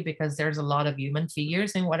usually, because there's a lot of human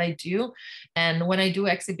figures in what I do. And when I do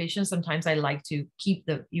exhibitions, sometimes I like to keep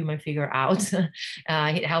the human figure out.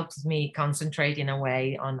 It helps me concentrate in a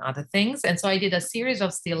way on other things. And so I did a series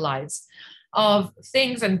of still lifes of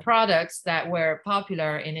things and products that were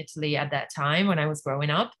popular in Italy at that time when I was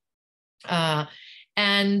growing up.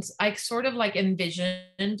 And I sort of like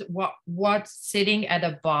envisioned what sitting at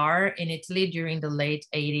a bar in Italy during the late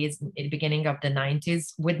 80s, beginning of the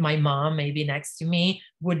 90s with my mom maybe next to me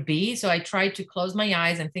would be. So I tried to close my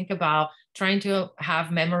eyes and think about trying to have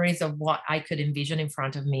memories of what I could envision in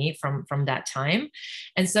front of me from that time.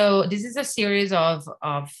 And so this is a series of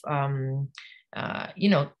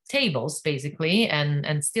tables basically,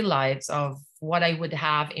 and still lives of what I would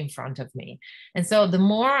have in front of me. And so the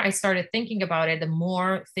more I started thinking about it, the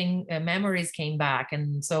more memories came back.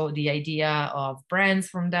 And so the idea of brands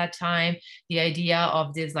from that time, the idea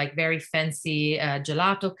of this like very fancy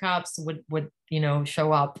gelato cups would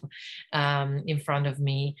show up in front of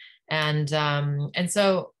me. And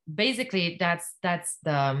so basically that's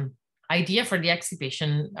the idea for the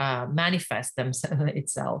exhibition manifest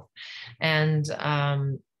itself. And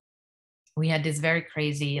we had this very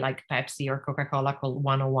crazy like Pepsi or Coca-Cola called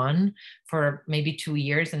 101 for maybe 2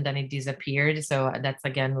 years, and then it disappeared. So that's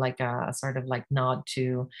again like a sort of like nod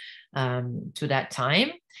to that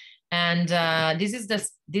time. And this is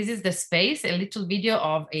the space, a little video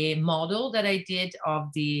of a model that I did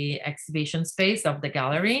of the exhibition space of the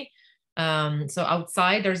gallery. So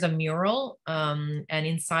outside there's a mural, and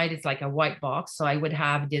inside it's like a white box. So I would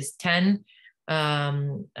have these 10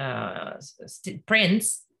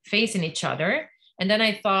 prints facing each other. And then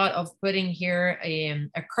I thought of putting here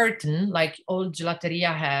a curtain like old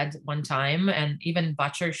gelateria had one time, and even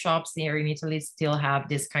butcher shops here in Italy still have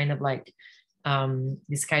this kind of like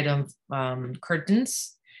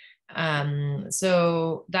curtains.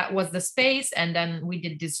 So that was the space, and then we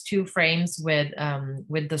did these 2 frames with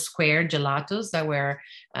the square gelatos that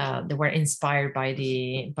were inspired by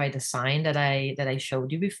the sign that I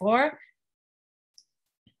showed you before.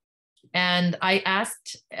 And I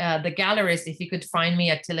asked the gallerist if he could find me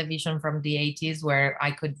a television from the 80s where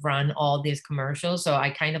I could run all these commercials. So I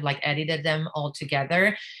kind of like edited them all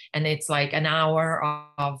together. And it's like an hour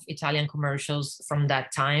of Italian commercials from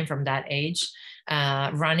that time, from that age,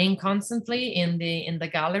 running constantly in the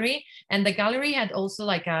gallery. And the gallery had also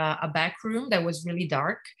like a back room that was really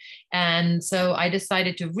dark. And so I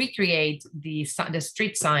decided to recreate the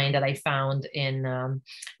street sign that I found in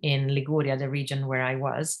Liguria, the region where I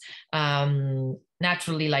was.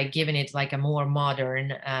 Naturally, like giving it like a more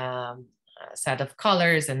modern set of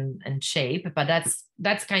colors and shape, but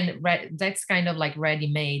that's kind of like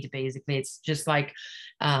ready-made. Basically, it's just like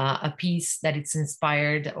a piece that it's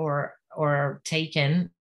inspired or taken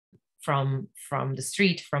from the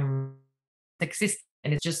street, from the existing,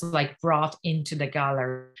 and it's just like brought into the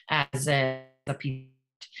gallery as a piece.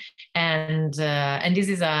 And this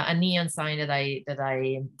is a neon sign that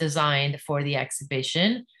I designed for the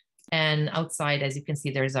exhibition. And outside, as you can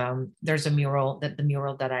see, there's a mural, the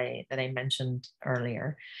mural that I mentioned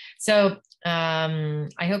earlier. So I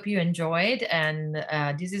hope you enjoyed. And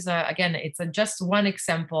this is again, it's just one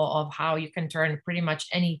example of how you can turn pretty much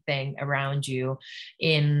anything around you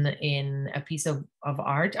in a piece of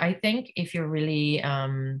art. I think if you really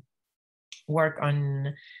work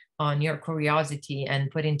on your curiosity and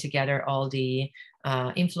putting together all the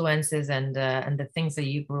influences and the things that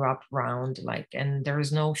you grew up around, like, and there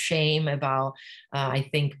is no shame about I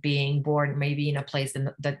think being born maybe in a place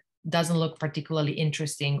that doesn't look particularly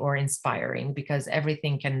interesting or inspiring, because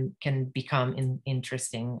everything can become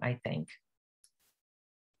interesting, I think.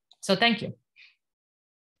 So thank you.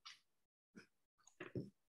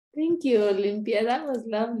 Thank you, Olimpia. That was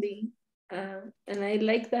lovely. And I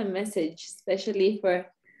like that message, especially for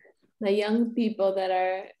the young people that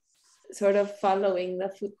are sort of following the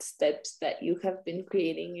footsteps that you have been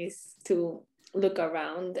creating, is to look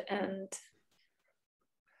around and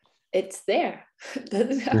it's there.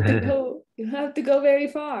 Doesn't have to go, you have to go very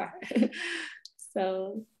far.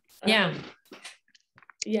 So yeah,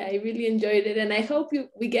 I really enjoyed it, and I hope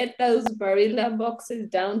we get those Barilla boxes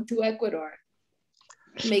down to Ecuador.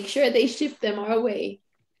 Make sure they ship them our way.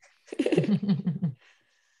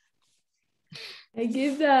 I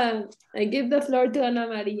give the floor to Ana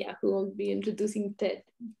Maria, who will be introducing TED.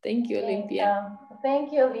 Thank you, Olimpia.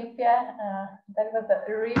 Thank you, Olimpia. That was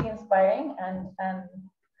really inspiring, and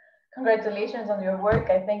congratulations on your work.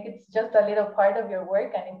 I think it's just a little part of your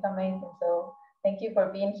work, and it's amazing. So thank you for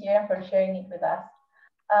being here and for sharing it with us.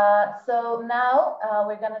 So now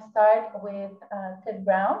we're gonna start with Ted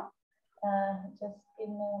Brown. Just give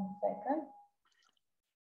me 1 second.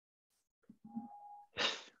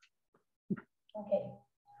 Okay.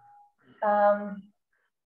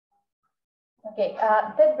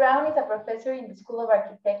 Ted Brown is a professor in the School of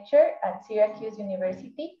Architecture at Syracuse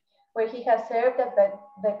University, where he has served as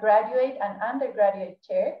the graduate and undergraduate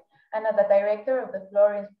chair and as the director of the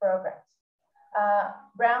Florence programs.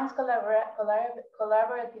 Brown's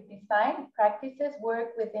collaborative design practices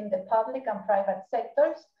work within the public and private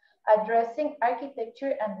sectors, addressing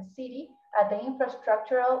architecture and the city at the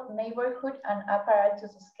infrastructural, neighborhood, and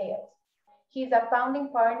apparatus scales. He's a founding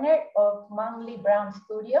partner of Manley Brown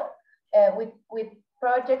Studio, with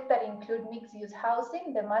projects that include mixed-use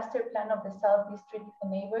housing, the master plan of the South District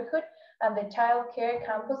neighborhood, and the child care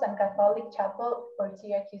campus and Catholic chapel for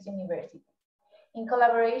Syracuse University. In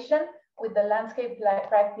collaboration with the landscape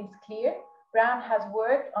practice CLEAR, Brown has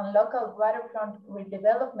worked on local waterfront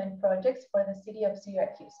redevelopment projects for the city of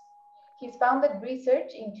Syracuse. His founded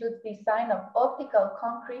research includes design of optical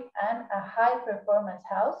concrete and a high-performance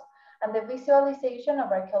house, and the visualization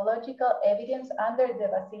of archaeological evidence under the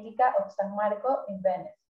Basilica of San Marco in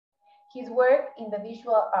Venice. His work in the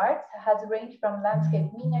visual arts has ranged from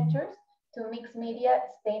landscape miniatures to mixed media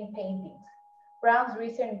stained paintings. Brown's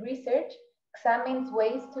recent research examines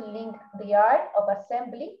ways to link the art of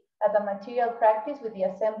assembly as a material practice with the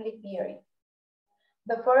assembly theory.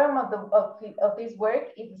 The forum of this work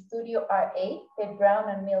is Studio RA, Ted Brown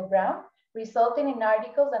and Mill Brown, resulting in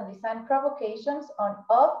articles and design provocations on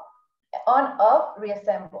off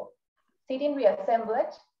reassemble. Sitting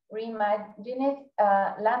reassemblage reimagines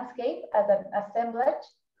landscape as an assemblage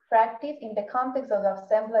practice in the context of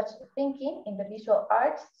assemblage thinking in the visual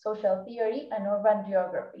arts, social theory, and urban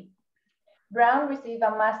geography. Brown received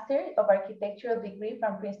a Master of Architectural degree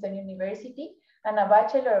from Princeton University and a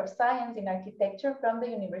Bachelor of Science in Architecture from the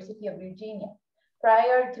University of Virginia.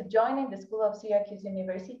 Prior to joining the School of Syracuse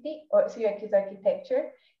University or Syracuse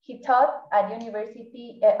Architecture, he taught at Princeton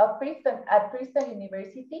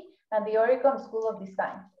University and the Oregon School of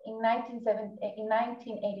Design. In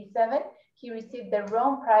 1987, he received the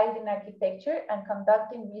Rome Prize in Architecture and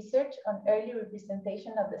conducting research on early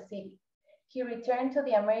representation of the city. He returned to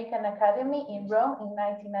the American Academy in Rome in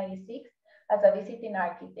 1996 as a visiting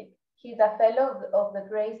architect. He is a fellow of the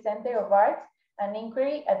Gray Center of Arts and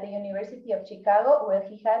Inquiry at the University of Chicago, where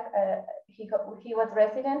he was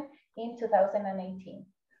resident in 2018.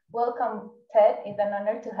 Welcome, Ted. It's an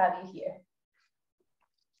honor to have you here.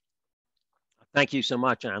 Thank you so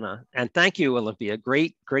much, Anna. And thank you, Olimpia.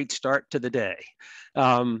 Great start to the day.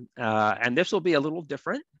 And this will be a little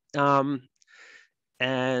different.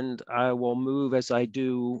 And I will move as I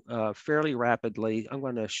do fairly rapidly. I'm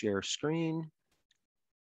going to share screen.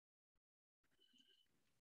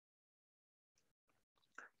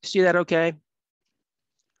 See that okay?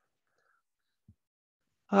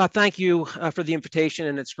 Thank you for the invitation,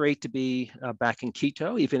 and it's great to be back in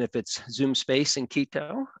Quito, even if it's Zoom space in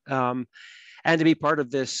Quito, and to be part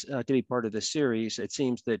of this. Series. It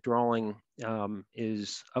seems that drawing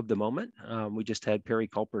is of the moment. We just had Perry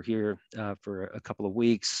Culper here for a couple of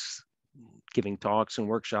weeks, giving talks and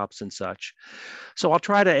workshops and such. So I'll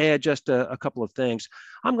try to add just a couple of things.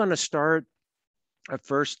 I'm going to start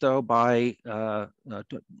first, though, by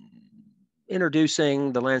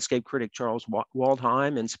introducing the landscape critic Charles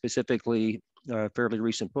Waldheim, and specifically a fairly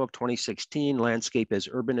recent book, 2016, Landscape as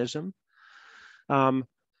Urbanism,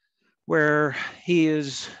 where he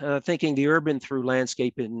is thinking the urban through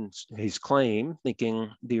landscape in his claim,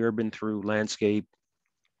 thinking the urban through landscape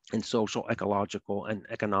in social, ecological, and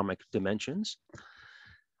economic dimensions.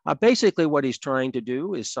 Basically, what he's trying to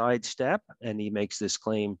do is sidestep, and he makes this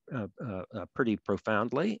claim pretty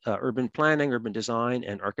profoundly, urban planning, urban design,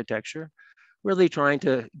 and architecture, really trying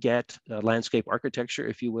to get landscape architecture,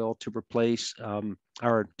 if you will, to replace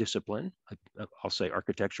our discipline, I'll say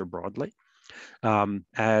architecture broadly,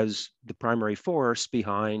 as the primary force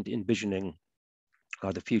behind envisioning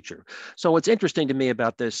the future. So what's interesting to me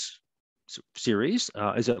about this series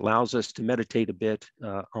is it allows us to meditate a bit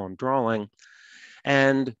on drawing.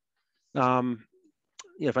 And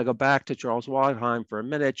if I go back to Charles Waldheim for a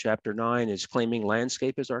minute, chapter 9 is claiming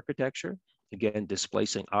landscape as architecture. Again,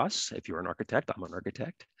 displacing us. If you're an architect, I'm an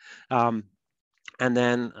architect. And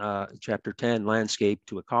then chapter 10, landscape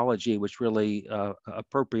to ecology, which really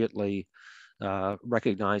appropriately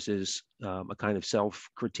recognizes a kind of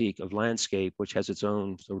self-critique of landscape, which has its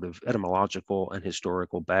own sort of etymological and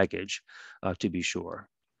historical baggage, to be sure.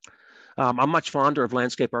 I'm much fonder of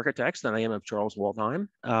landscape architects than I am of Charles Waldheim.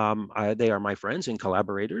 They are my friends and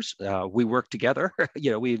collaborators. We work together,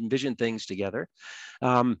 we envision things together.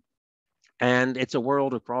 And it's a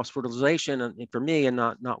world of cross-fertilization for me, and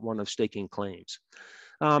not one of staking claims.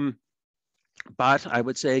 But I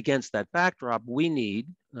would say against that backdrop, we need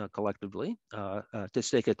collectively to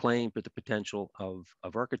stake a claim for the potential of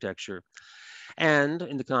architecture. And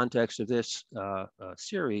in the context of this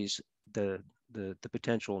series, the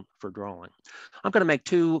potential for drawing. I'm going to make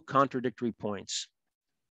two contradictory points.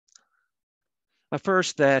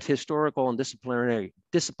 First, that historical and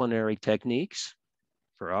disciplinary techniques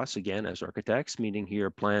for us, again, as architects, meaning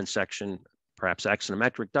here plan, section, perhaps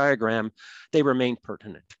axonometric diagram, they remain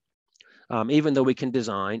pertinent. Even though we can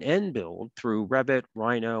design and build through Revit,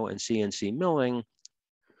 Rhino, and CNC milling,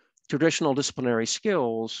 traditional disciplinary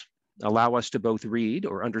skills allow us to both read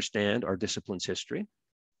or understand our discipline's history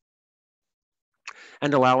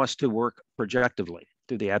and allow us to work projectively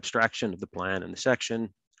through the abstraction of the plan and the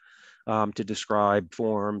section to describe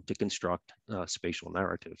form, to construct spatial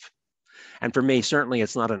narrative. And for me, certainly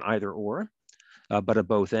it's not an either or, but a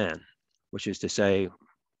both and, which is to say,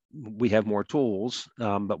 we have more tools,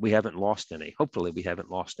 but we haven't lost any. Hopefully we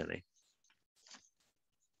haven't lost any.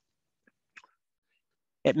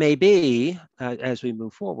 It may be, as we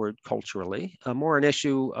move forward culturally, more an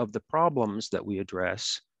issue of the problems that we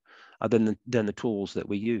address than the tools that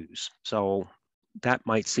we use. So that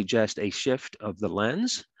might suggest a shift of the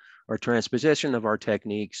lens or transposition of our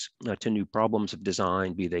techniques to new problems of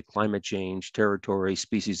design, be they climate change, territory,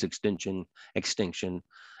 species extinction,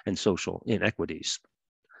 and social inequities.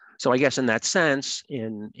 So I guess in that sense,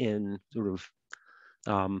 in sort of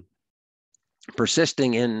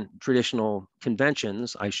persisting in traditional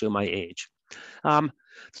conventions, I show my age.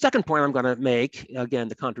 Second point I'm going to make, again,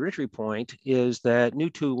 the contradictory point, is that new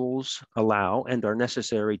tools allow and are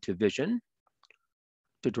necessary to vision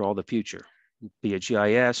to draw the future, be it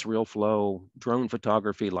GIS, real flow, drone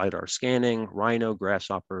photography, LiDAR scanning, Rhino,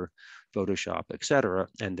 Grasshopper, Photoshop, etc.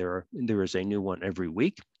 And there is a new one every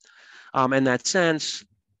week. In that sense,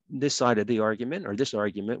 this side of the argument, or this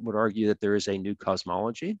argument, would argue that there is a new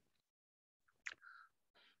cosmology.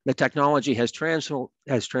 The technology has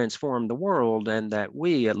transformed the world, and that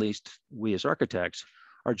we, at least we as architects,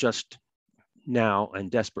 are just now and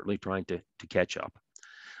desperately trying to catch up.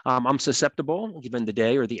 I'm susceptible, given the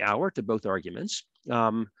day or the hour, to both arguments.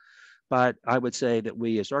 But I would say that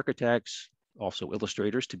we as architects, also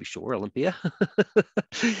illustrators to be sure, Olimpia,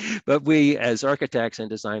 but we as architects and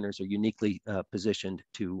designers are uniquely positioned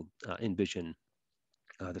to envision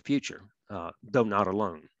the future, though not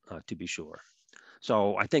alone, to be sure.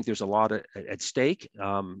 So I think there's a lot at stake,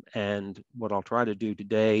 and what I'll try to do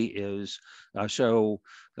today is show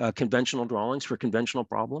conventional drawings for conventional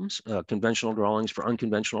problems, conventional drawings for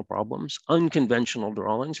unconventional problems, unconventional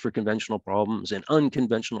drawings for conventional problems, and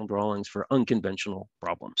unconventional drawings for unconventional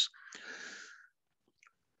problems.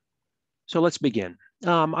 So let's begin.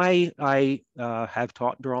 I have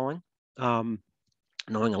taught drawing.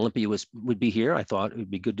 Knowing Olimpia would be here, I thought it would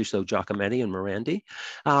be good to show Giacometti and Morandi.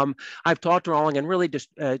 I've taught drawing and really just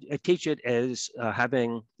teach it as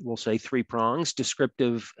having, we'll say, three prongs: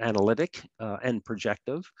 descriptive, analytic, and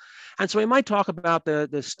projective. And so we might talk about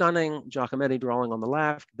the stunning Giacometti drawing on the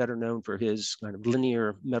left, better known for his kind of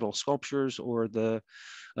linear metal sculptures, or the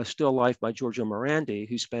still life by Giorgio Morandi,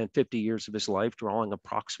 who spent 50 years of his life drawing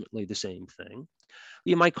approximately the same thing.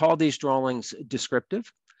 You might call these drawings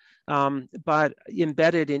descriptive. But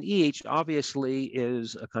embedded in each, obviously,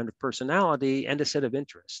 is a kind of personality and a set of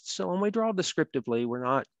interests. So when we draw descriptively, we're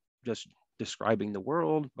not just describing the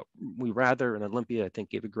world, but we rather, and Olimpia, I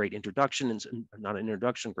think, gave a great introduction, and not an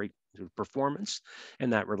introduction, great performance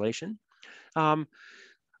in that relation.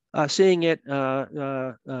 Seeing it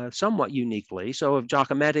somewhat uniquely. So if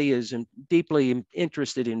Giacometti is deeply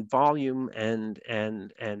interested in volume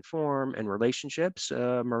and form and relationships,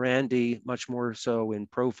 Morandi much more so in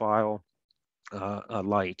profile,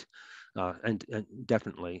 light, and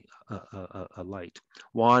definitely a light.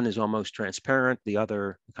 One is almost transparent, the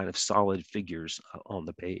other kind of solid figures on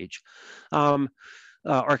the page.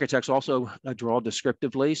 Architects also draw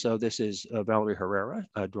descriptively. So this is Valerie Herrera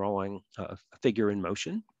drawing a figure in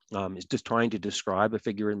motion. Is just trying to describe a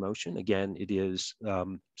figure in motion. Again, it is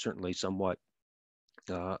certainly somewhat,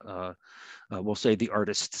 we'll say, the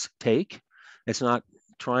artist's take. It's not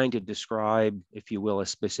trying to describe, if you will, a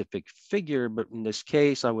specific figure, but in this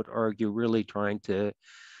case, I would argue really trying to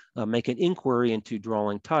make an inquiry into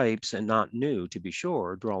drawing types, and not new, to be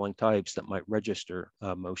sure, drawing types that might register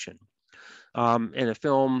motion. In a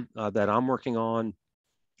film that I'm working on,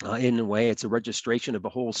 in a way, it's a registration of a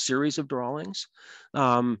whole series of drawings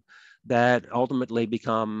that ultimately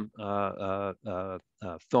become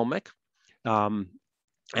filmic.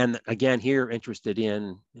 And again, here interested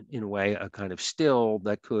in a way, a kind of still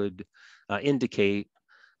that could indicate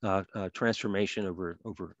transformation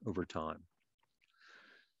over time.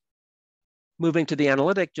 Moving to the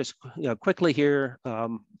analytic, just quickly here,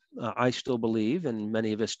 I still believe, and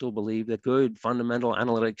many of us still believe, that good fundamental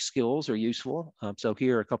analytic skills are useful. So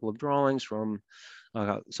here are a couple of drawings from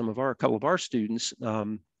a couple of our students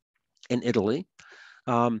in Italy,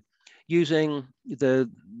 using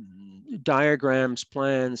the diagrams,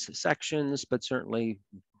 plans, sections, but certainly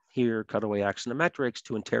here cutaway axonometrics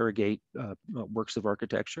to interrogate works of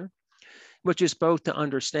architecture, which is both to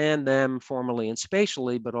understand them formally and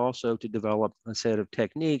spatially, but also to develop a set of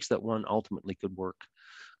techniques that one ultimately could work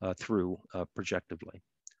through projectively.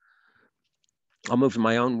 I'll move to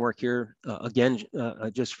my own work here again,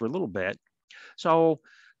 just for a little bit. So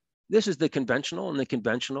this is the conventional, and the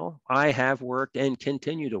conventional. I have worked and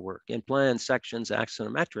continue to work in plans, sections,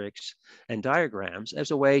 axonometrics, and diagrams as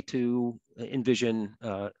a way to envision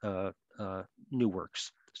new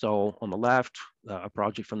works. So on the left, a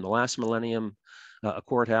project from the last millennium, a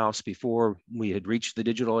courthouse before we had reached the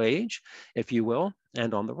digital age, if you will.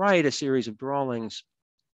 And on the right, a series of drawings,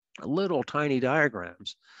 little tiny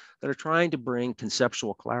diagrams that are trying to bring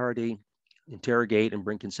conceptual clarity, interrogate and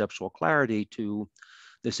bring conceptual clarity to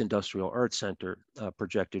this industrial arts center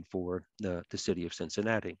projected for the city of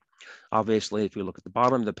Cincinnati. Obviously, if you look at the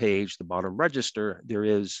bottom of the page, the bottom register, there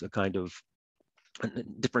is a kind of a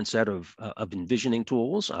different set of envisioning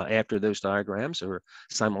tools after those diagrams, or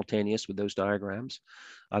simultaneous with those diagrams,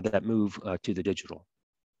 that move to the digital.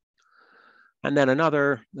 And then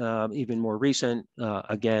another, even more recent,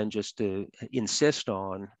 again, just to insist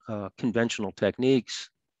on conventional techniques,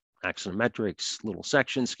 axonometrics, little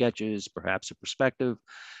section sketches, perhaps a perspective,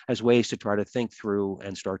 as ways to try to think through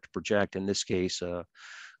and start to project, in this case, a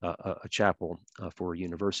chapel for a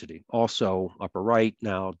university. Also, upper right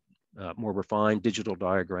now, more refined digital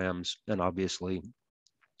diagrams, and obviously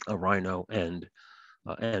a Rhino and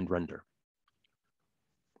render.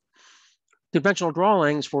 Conventional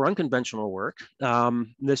drawings for unconventional work.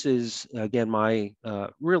 This is, again, my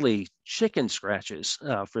really chicken scratches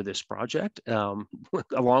for this project, along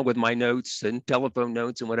with my notes and telephone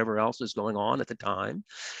notes and whatever else is going on at the time.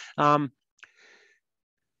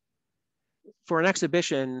 For an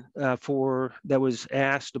exhibition that was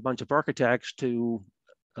asked a bunch of architects to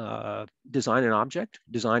design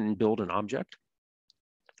and build an object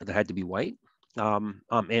that had to be white. I'm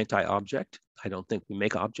anti-object. I don't think we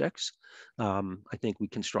make objects. I think we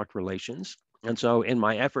construct relations. And so in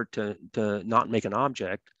my effort to not make an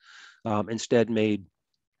object, instead made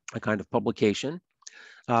a kind of publication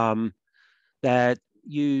that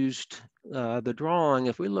used the drawing.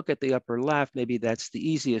 If we look at the upper left, maybe that's the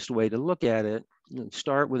easiest way to look at it.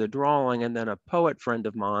 Start with a drawing, and then a poet friend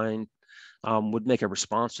of mine would make a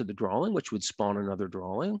response to the drawing, which would spawn another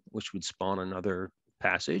drawing, which would spawn another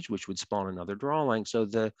passage, which would spawn another drawing. So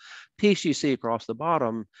the piece you see across the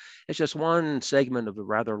bottom is just one segment of a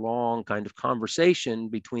rather long kind of conversation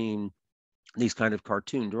between these kind of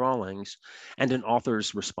cartoon drawings and an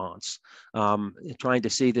author's response, trying to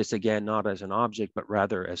see this again not as an object, but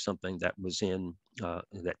rather as something that was in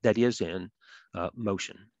that is in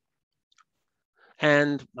motion.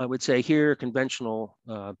 And I would say here, conventional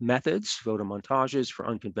methods, photomontages for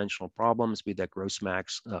unconventional problems, be that gross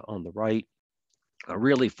max on the right,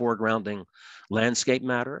 really foregrounding landscape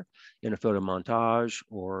matter in a photo montage,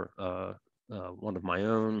 or one of my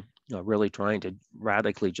own, really trying to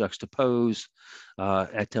radically juxtapose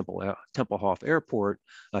at Tempelhof Airport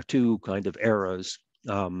two kind of eras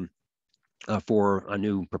for a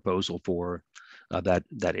new proposal for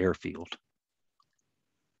that airfield.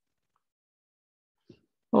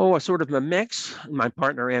 Oh, a sort of a mix. My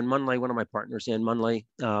partner, Ann Munley, one of my partners, Ann Munley,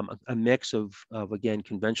 a mix of again,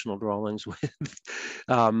 conventional drawings with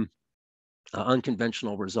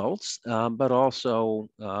unconventional results, but also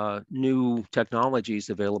new technologies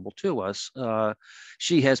available to us.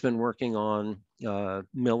 She has been working on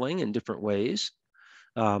milling in different ways,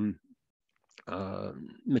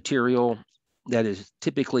 material that is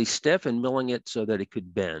typically stiff and milling it so that it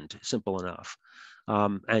could bend, simple enough.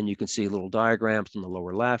 And you can see little diagrams in the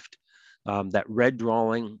lower left. That red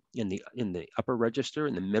drawing in the upper register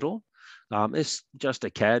in the middle is just a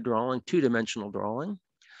CAD drawing, two-dimensional drawing.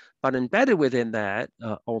 But embedded within that,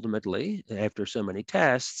 ultimately, after so many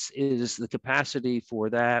tests, is the capacity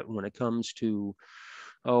for that when it comes to,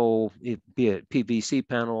 be it PVC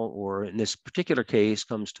panel, or in this particular case,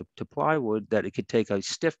 comes to plywood, that it could take a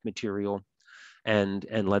stiff material and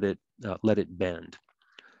let it bend.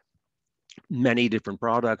 Many different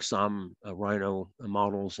products, some Rhino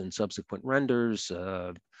models and subsequent renders,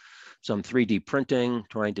 some 3D printing,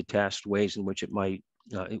 trying to test ways in which it might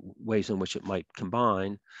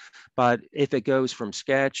combine. But if it goes from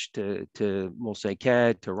sketch to we'll say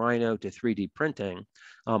CAD to Rhino to 3D printing,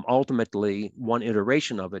 ultimately one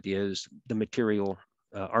iteration of it is the material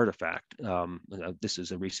artifact. This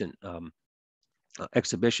is a recent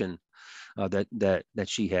exhibition that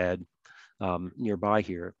she had nearby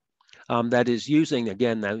here. That is using,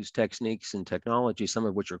 again, those techniques and technologies, some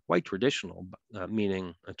of which are quite traditional,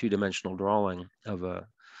 meaning a two-dimensional drawing of a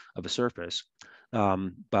surface,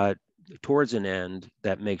 but towards an end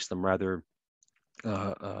that makes them rather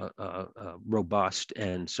robust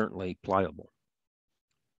and certainly pliable.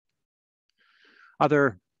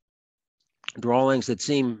 Other drawings that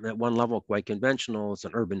seem at one level quite conventional is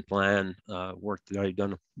an urban plan work that I've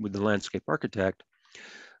done with the landscape architect.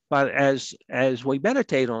 But as we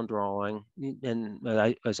meditate on drawing, and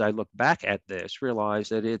as I look back at this, realize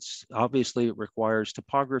that it requires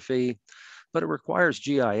topography, but it requires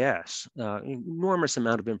GIS, enormous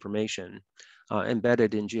amount of information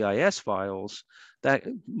embedded in GIS files that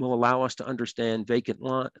will allow us to understand vacant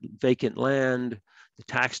land, the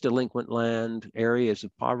tax delinquent land, areas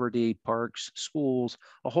of poverty, parks, schools,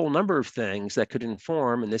 a whole number of things that could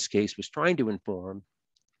inform, in this case was trying to inform,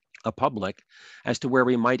 a public as to where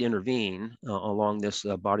we might intervene along this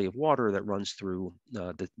body of water that runs through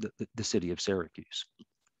the city of Syracuse.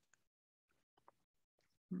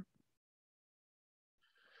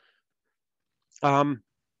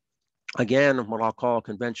 Again, what I'll call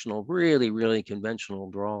conventional, really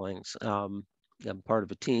conventional drawings. I'm part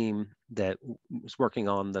of a team that was working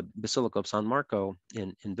on the Basilica of San Marco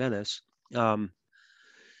in Venice.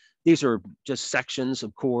 These are just sections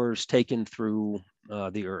of cores taken through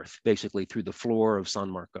the earth, basically through the floor of San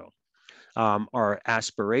Marco. Our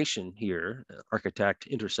aspiration here, architect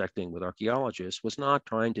intersecting with archaeologists, was not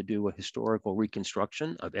trying to do a historical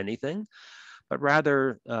reconstruction of anything, but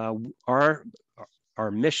rather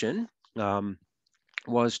our mission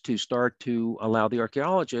was to start to allow the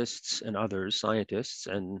archaeologists and others, scientists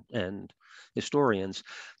and historians,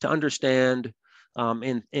 to understand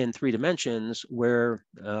in 3 dimensions where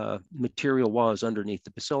material was underneath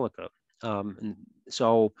the basilica. And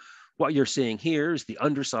so what you're seeing here is the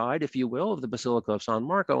underside, if you will, of the Basilica of San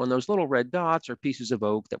Marco, and those little red dots are pieces of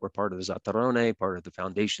oak that were part of the Zatterone, part of the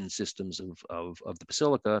foundation systems of the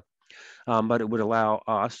basilica. But it would allow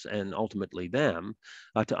us and ultimately them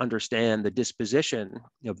to understand the disposition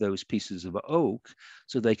of those pieces of oak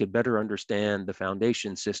so they could better understand the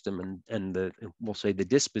foundation system and we'll say the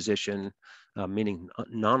disposition, meaning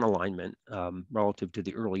non-alignment relative to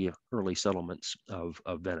the early settlements of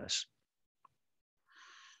Venice.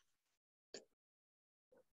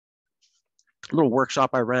 A little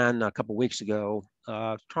workshop I ran a couple of weeks ago,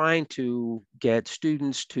 trying to get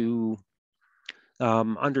students to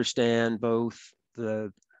understand both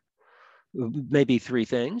maybe 3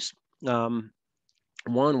 things. One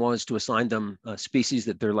was to assign them species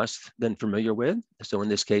that they're less than familiar with. So in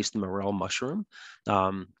this case, the morel mushroom.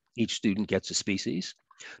 Each student gets a species.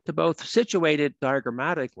 To both situate it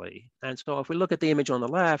diagrammatically. And so if we look at the image on the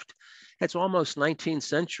left, it's almost 19th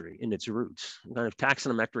century in its roots, kind of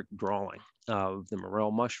taxonometric drawing of the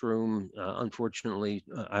morel mushroom. Unfortunately,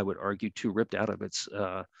 I would argue too ripped out of its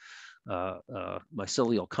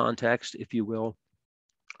mycelial context, if you will.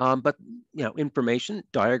 But information,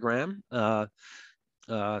 diagram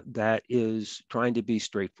that is trying to be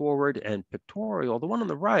straightforward and pictorial. The one on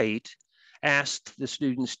the right asked the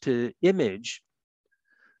students to image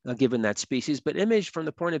given that species, but image from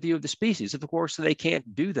the point of view of the species. Of course, they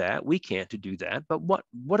can't do that. We can't do that. But what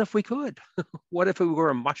if we could? What if we were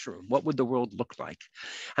a mushroom? What would the world look like?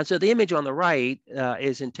 And so the image on the right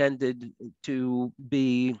is intended to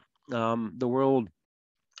be the world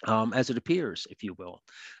as it appears, if you will,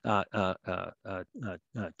 to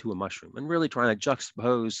a mushroom, and really trying to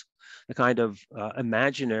juxtapose the kind of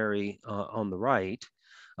imaginary on the right,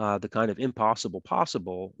 the kind of impossible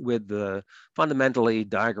possible with the fundamentally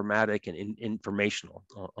diagrammatic and informational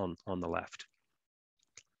on the left.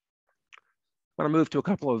 I'm going to move to a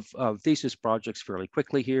couple of thesis projects fairly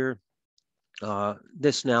quickly here.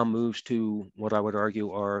 This now moves to what I would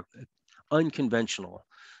argue are unconventional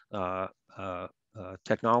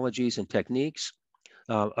technologies and techniques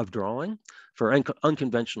of drawing for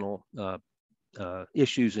unconventional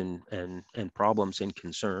issues and problems and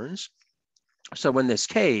concerns. So in this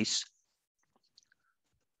case,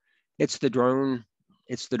 it's the drone.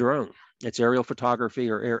 It's aerial photography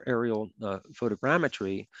or aerial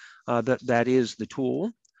photogrammetry that is the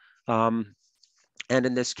tool. And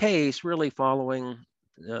in this case, really following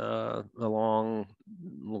along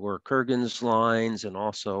Laura Kurgan's lines and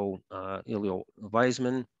also Ilya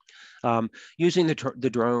Weizmann, using the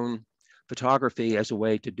drone photography as a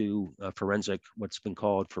way to do what's been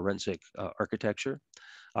called forensic architecture.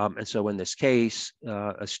 And so in this case,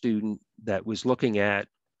 a student that was looking at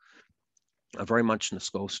very much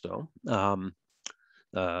nascosto,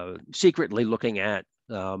 secretly looking at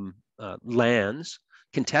lands,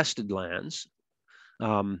 contested lands,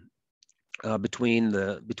 between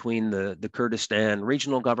the Kurdistan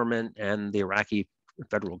regional government and the Iraqi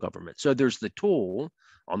federal government. So there's the tool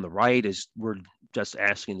on the right is we're just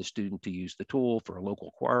asking the student to use the tool for a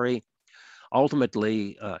local query.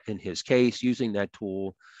 Ultimately, in his case, using that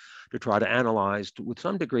tool to try to analyze with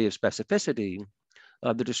some degree of specificity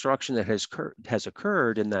the destruction that has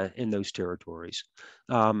occurred in those territories,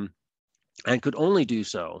 and could only do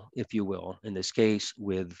so, if you will, in this case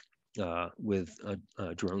with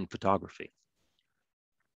drone photography.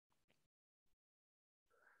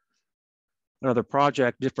 Another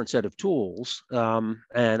project, different set of tools, and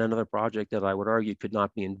another project that I would argue could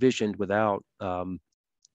not be envisioned without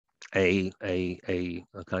a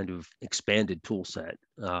kind of expanded tool set.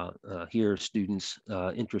 Here, students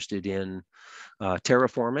interested in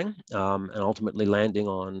terraforming and ultimately landing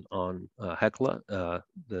on Hekla,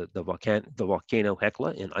 the volcano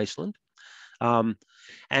Hekla in Iceland.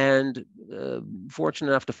 And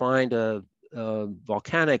fortunate enough to find a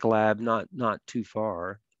volcanic lab not too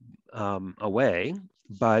far away,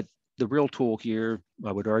 but the real tool here,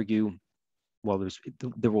 I would argue, well,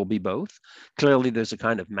 there will be both. Clearly, there's a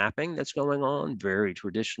kind of mapping that's going on, very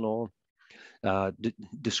traditional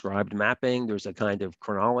described mapping. There's a kind of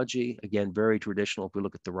chronology, again, very traditional. If we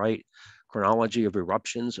look at the right, chronology of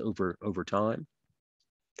eruptions over time.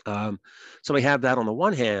 So we have that on the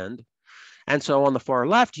one hand. And so on the far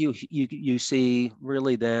left, you see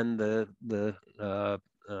really then the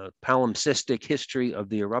palimpsestic history of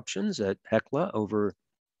the eruptions at Hekla over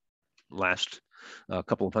last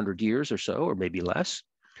couple of hundred years or so, or maybe less.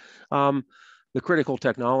 The critical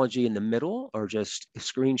technology in the middle are just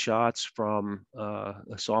screenshots from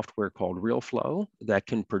a software called RealFlow that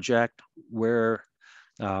can project where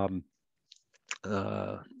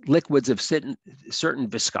liquids of certain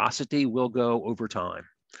viscosity will go over time.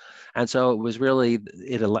 And so it was really,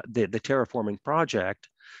 the terraforming project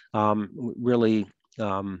really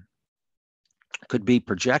could be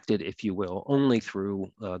projected, if you will, only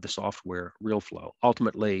through the software RealFlow.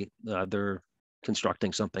 Ultimately, they're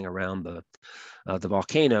constructing something around the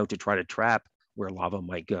volcano to try to trap where lava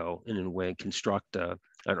might go, and in a way construct an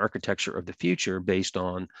architecture of the future based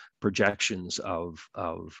on projections of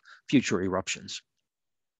future eruptions.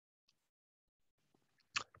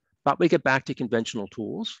 But we get back to conventional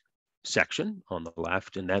tools section on the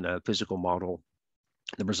left, and then a physical model,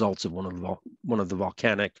 the results of one of the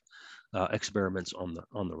volcanic experiments on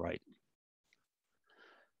the right.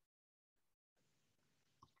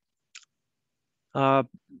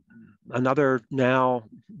 Another now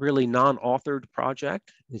really non-authored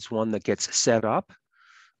project is one that gets set up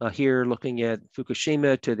here, looking at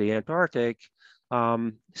Fukushima to the Antarctic,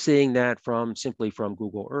 seeing that simply from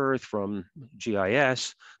Google Earth, from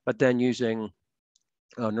GIS, but then using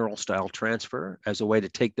neural style transfer as a way to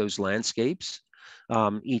take those landscapes,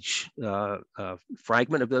 each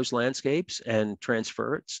fragment of those landscapes, and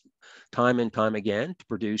transfer it time and time again to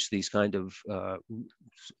produce these kind of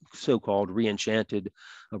so-called re-enchanted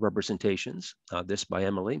representations, this by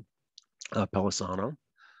Emily Pelisano.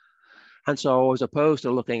 And so as opposed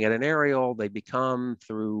to looking at an aerial, they become,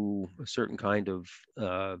 through a certain kind of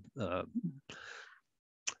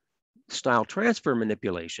style transfer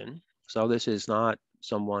manipulation. So this is not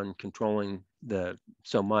someone controlling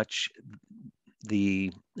so much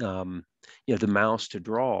the mouse to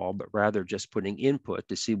draw, but rather just putting input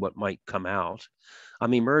to see what might come out.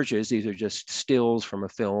 Emerges, these are just stills from a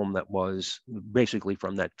film that was basically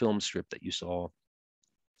from that film strip that you saw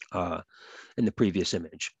in the previous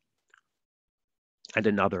image, and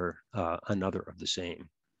another of the same.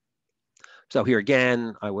 So here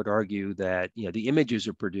again, I would argue that the images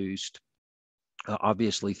are produced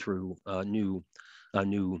obviously through new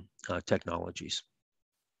technologies.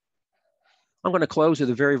 I'm going to close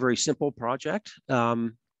with a very, very simple project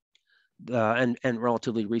and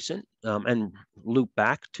relatively recent, and loop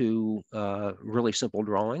back to really simple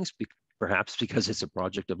drawings, perhaps because it's a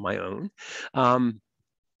project of my own.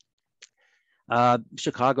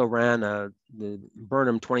 Chicago ran the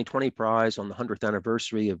Burnham 2020 prize on the 100th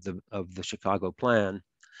anniversary of the Chicago plan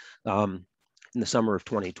in the summer of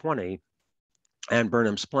 2020. And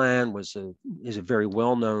Burnham's plan is a very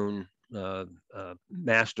well-known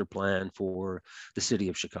master plan for the city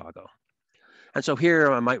of Chicago. And so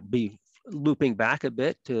here I might be looping back a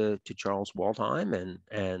bit to Charles Waldheim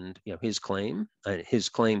and his claim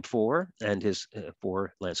for, and his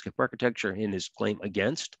for landscape architecture, and his claim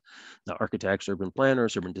against the architects, urban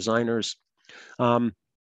planners, urban designers. So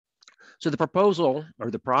the proposal,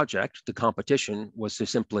 or the project, the competition, was to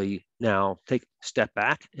simply now take a step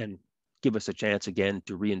back and give us a chance again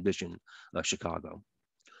to re-envision Chicago.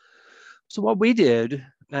 So what we did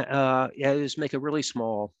is make a really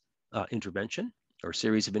small intervention, or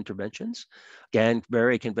series of interventions. Again,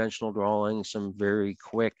 very conventional drawings, some very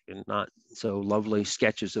quick and not so lovely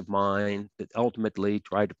sketches of mine that ultimately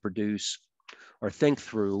try to produce or think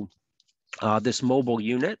through this mobile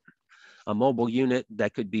unit, a mobile unit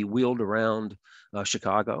that could be wheeled around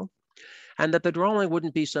Chicago. And that the drawing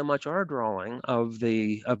wouldn't be so much our drawing of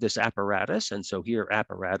this apparatus, and so here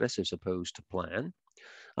apparatus as opposed to plan,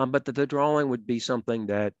 but that the drawing would be something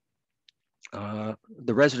that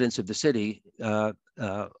the residents of the city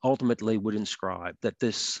ultimately would inscribe, that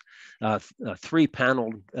this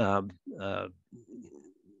three-paneled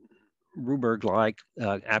Ruberg-like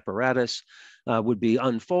apparatus would be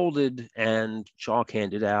unfolded and chalk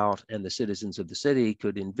handed out, and the citizens of the city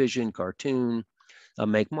could envision, cartoon,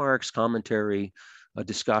 make marks, commentary,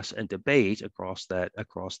 discuss, and debate across that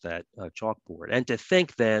chalkboard. And to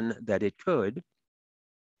think then that it could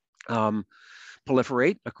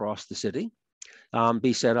proliferate across the city,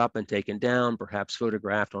 be set up and taken down, perhaps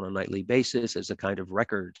photographed on a nightly basis as a kind of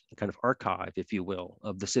record, a kind of archive, if you will,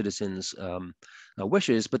 of the citizens'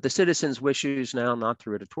 wishes. But the citizens' wishes now not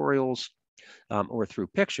through editorials, or through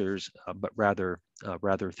pictures, but rather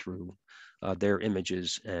through their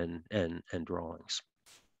images and drawings.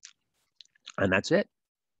 And that's it.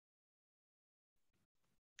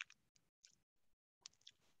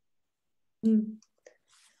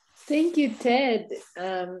 Thank you, Ted.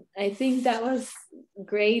 I think that was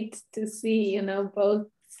great to see, you know, both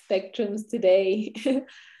spectrums today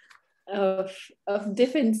of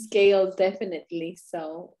different scale, definitely.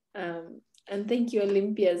 So, and thank you,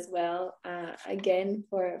 Olimpia, as well, again,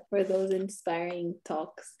 for those inspiring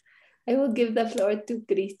talks. I will give the floor to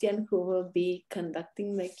Christian, who will be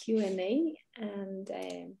conducting the Q&A. And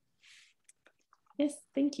yes,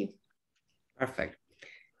 thank you. Perfect.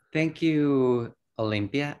 Thank you,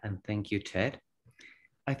 Olimpia, and thank you, Ted.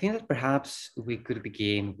 I think that perhaps we could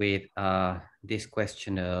begin with this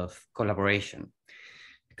question of collaboration,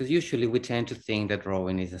 because usually we tend to think that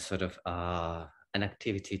drawing is a sort of an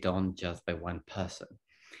activity done just by one person.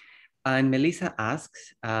 And Melissa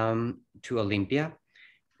asks to Olimpia,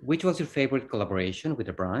 which was your favorite collaboration with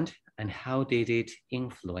a brand and how did it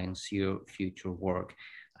influence your future work?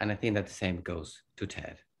 And I think that the same goes to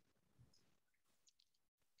Ted.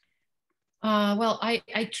 Well,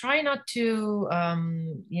 I try not to,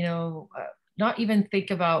 not even think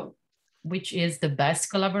about which is the best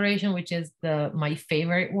collaboration, which is my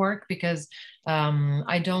favorite work, because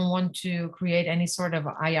I don't want to create any sort of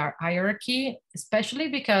hierarchy, especially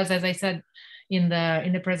because, as I said in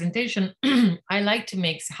the presentation, I like to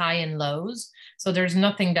mix high and lows. So there's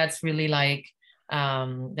nothing that's really like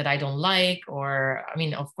that I don't like, or I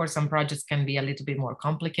mean, of course, some projects can be a little bit more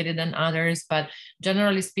complicated than others, but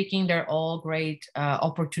generally speaking, they're all great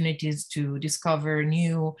opportunities to discover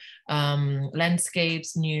new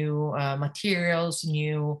landscapes, new materials,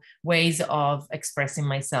 new ways of expressing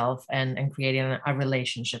myself and creating a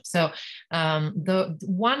relationship. So the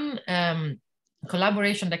one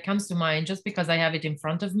collaboration that comes to mind, just because I have it in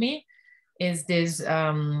front of me, is this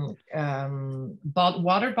water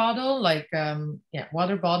bottle, like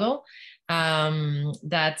water bottle.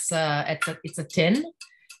 That's it's a tin,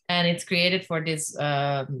 and it's created for this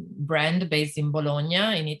brand based in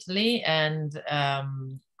Bologna in Italy, and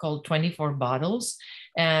called 24 Bottles.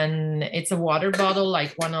 And it's a water bottle,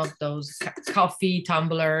 like one of those coffee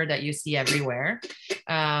tumbler that you see everywhere.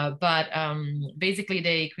 But basically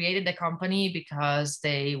they created the company because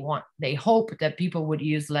they hope that people would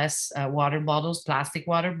use less water bottles, plastic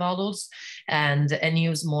water bottles, and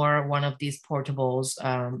use more one of these portables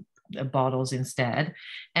bottles instead.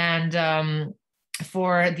 And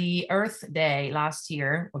for the Earth Day last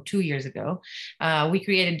year, or 2 years ago, we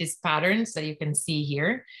created these patterns that you can see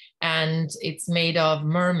here. And it's made of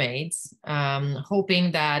mermaids,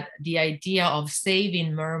 hoping that the idea of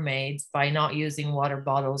saving mermaids by not using water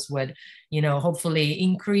bottles would, hopefully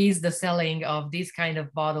increase the selling of these kind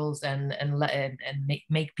of bottles and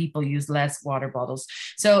make people use less water bottles.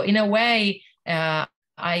 So in a way,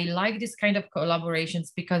 I like this kind of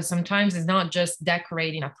collaborations because sometimes it's not just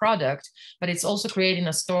decorating a product, but it's also creating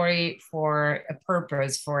a story for a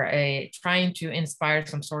purpose, for trying to inspire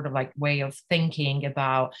some sort of like way of thinking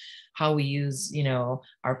about how we use,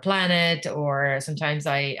 our planet. Or sometimes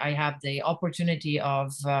I have the opportunity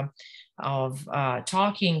of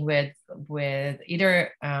talking with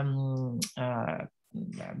either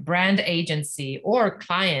brand agency or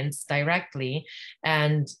clients directly,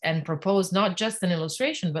 and propose not just an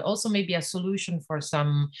illustration, but also maybe a solution for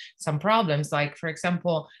some problems. Like, for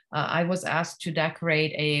example, I was asked to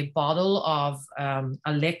decorate a bottle of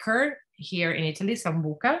a liquor here in Italy,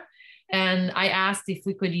 Sambuca. And I asked if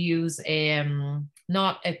we could use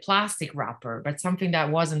not a plastic wrapper, but something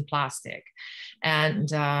that wasn't plastic. And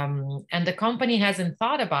the company hasn't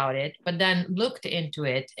thought about it, but then looked into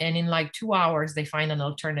it. And in like 2 hours, they find an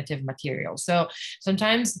alternative material. So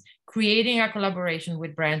sometimes creating a collaboration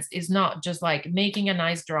with brands is not just like making a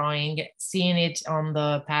nice drawing, seeing it on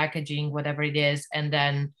the packaging, whatever it is, and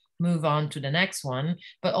then move on to the next one.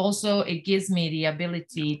 But also it gives me the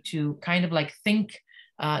ability to kind of like think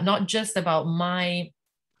not just about my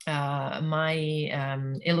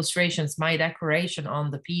illustrations, my decoration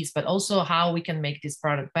on the piece, but also how we can make this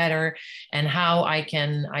product better, and how I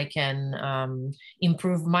can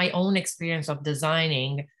improve my own experience of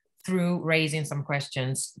designing through raising some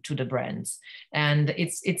questions to the brands. And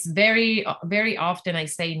it's very, very often I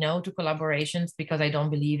say no to collaborations because I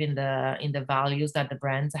don't believe in the values that the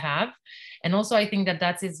brands have. And also I think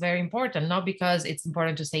that is very important, not because it's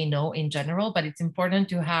important to say no in general, but it's important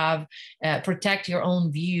to have protect your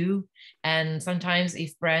own view And sometimes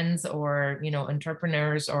if brands or, you know,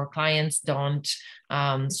 entrepreneurs or clients don't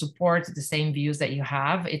support the same views that you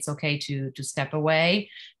have, it's okay to step away.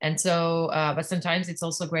 And so, but sometimes it's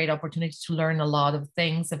also a great opportunity to learn a lot of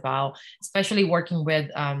things about, especially working with,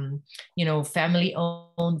 you know,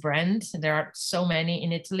 family-owned brands. There are so many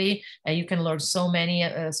in Italy. You can learn so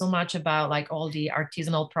much about like all the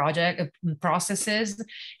artisanal processes,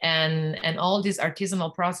 and all these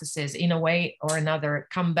artisanal processes, in a way or another,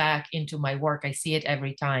 come back into my work. I see it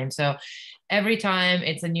every time. So every time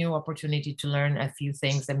it's a new opportunity to learn a few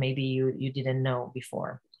things that maybe you didn't know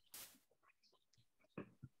before.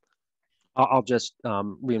 I'll just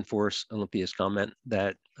reinforce Olimpia's comment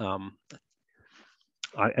that I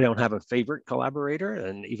don't have a favorite collaborator,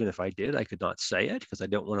 and even if I did, I could not say it because I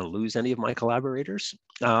don't want to lose any of my collaborators.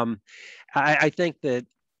 I think that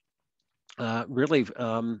really,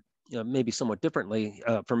 you know, maybe somewhat differently,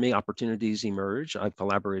 for me, opportunities emerge. I've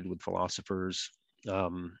collaborated with philosophers,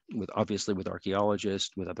 obviously with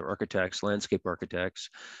archaeologists, with other architects, landscape architects.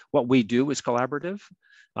 What we do is collaborative.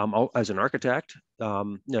 As an architect,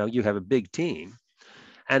 you know, you have a big team,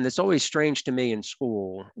 and it's always strange to me in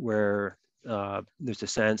school where there's a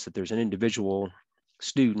sense that there's an individual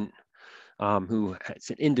student who as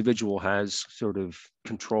an individual has sort of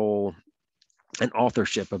control and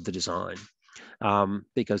authorship of the design,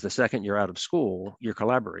 because the second you're out of school, you're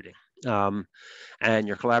collaborating. And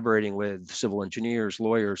you're collaborating with civil engineers,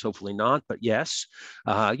 lawyers, hopefully not, but yes,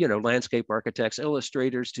 you know, landscape architects,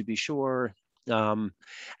 illustrators, to be sure. And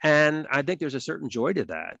I think there's a certain joy to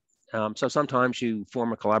that. So sometimes you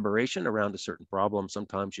form a collaboration around a certain problem.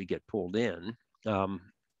 Sometimes you get pulled in. And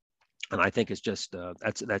I think it's just,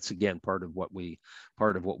 that's again, part of what we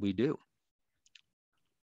do.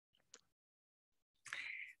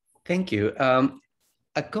 Thank you. A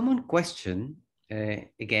common question,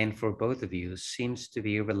 again, for both of you, seems to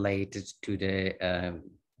be related to the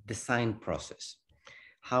design process.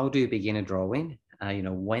 How do you begin a drawing? You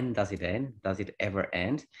know, when does it end? Does it ever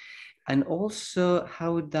end? And also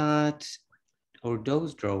how that, or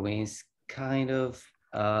those drawings kind of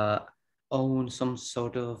own some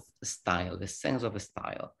sort of style, the sense of a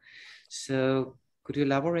style. So could you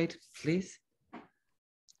elaborate, please?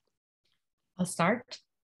 I'll start.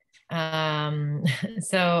 For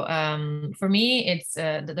me, it's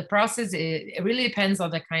the process. It really depends on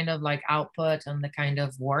the kind of like output and the kind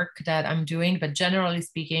of work that I'm doing. But generally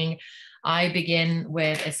speaking, I begin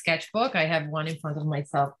with a sketchbook. I have one in front of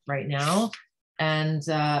myself right now. And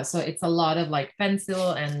so it's a lot of like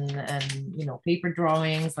pencil and you know, paper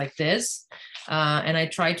drawings like this. And I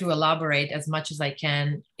try to elaborate as much as I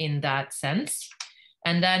can in that sense.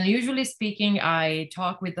 And then usually speaking, I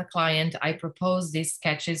talk with the client, I propose these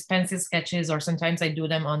sketches, pencil sketches, or sometimes I do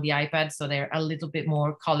them on the iPad. So they're a little bit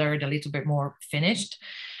more colored, a little bit more finished.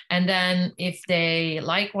 And then if they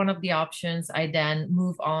like one of the options, I then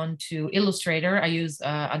move on to Illustrator. I use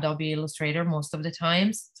Adobe Illustrator most of the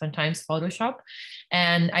times, sometimes Photoshop.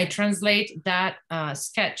 And I translate that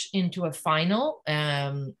sketch into a final.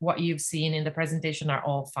 What you've seen in the presentation are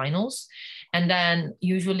all finals. And then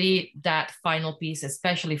usually that final piece,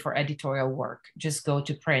 especially for editorial work, just go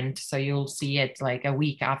to print. So you'll see it like a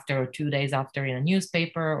week after or 2 days after in a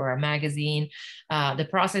newspaper or a magazine. The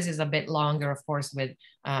process is a bit longer, of course, with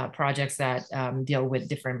projects that deal with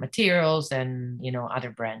different materials and, you know,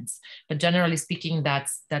 other brands. But generally speaking,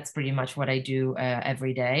 that's pretty much what I do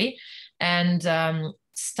every day. And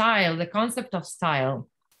style, the concept of style,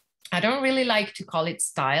 I don't really like to call it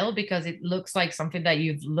style because it looks like something that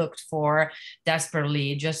you've looked for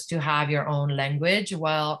desperately just to have your own language.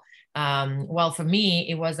 Well, for me,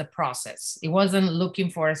 it was a process. It wasn't looking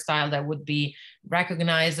for a style that would be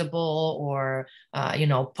recognizable or, you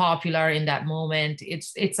know, popular in that moment.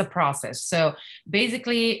 It's a process. So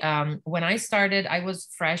basically, when I started, I was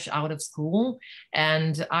fresh out of school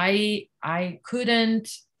and I couldn't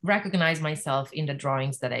recognize myself in the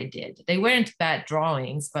drawings that I did. They weren't bad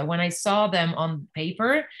drawings, but when I saw them on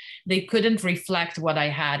paper, they couldn't reflect what I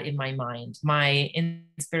had in my mind. My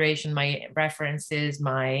inspiration, my references,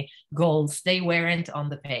 my goals, they weren't on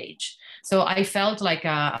the page. So I felt like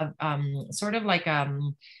a sort of like a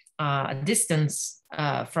distance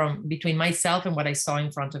from between myself and what I saw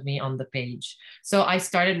in front of me on the page. So I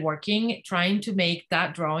started working, trying to make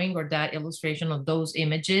that drawing or that illustration of those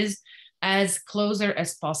images as closer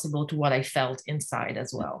as possible to what I felt inside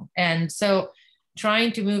as well. And so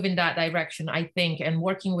trying to move in that direction, I think, and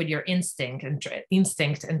working with your instinct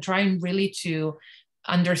and trying really to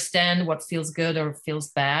understand what feels good or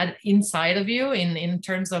feels bad inside of you in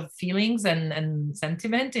terms of feelings and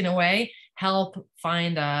sentiment in a way, help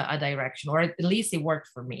find a direction, or at least it worked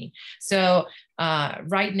for me. So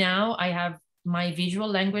right now I have, my visual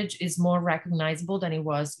language is more recognizable than it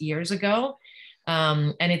was years ago.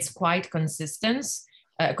 And it's quite consistent,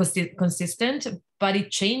 but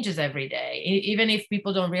it changes every day, even if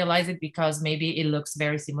people don't realize it, because maybe it looks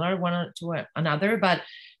very similar one to another. But,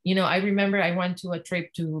 you know, I remember I went to a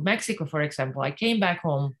trip to Mexico, for example. I came back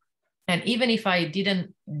home, and even if I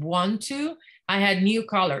didn't want to, I had new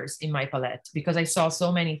colors in my palette because I saw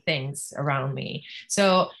so many things around me.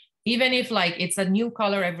 So even if like it's a new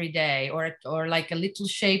color every day, or like a little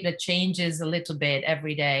shape that changes a little bit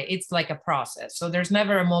every day, it's like a process. So there's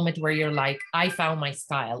never a moment where you're like, I found my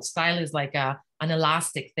style. Style is like an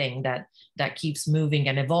elastic thing that keeps moving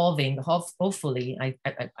and evolving. Hopefully,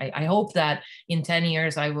 I hope that in 10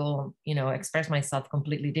 years I will, you know, express myself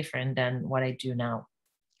completely different than what I do now.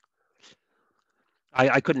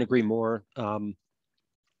 I couldn't agree more.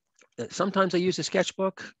 Sometimes I use a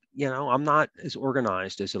sketchbook. You know, I'm not as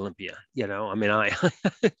organized as Olimpia. You know, I mean,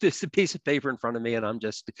 there's a piece of paper in front of me, and I'm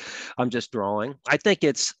just drawing. I think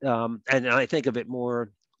it's, and I think of it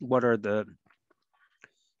more, what are the,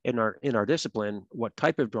 in our discipline, what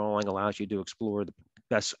type of drawing allows you to explore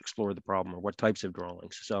the problem, or what types of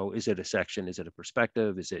drawings. So is it a section? Is it a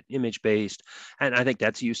perspective? Is it image based? And I think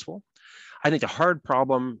that's useful. I think the hard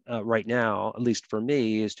problem right now, at least for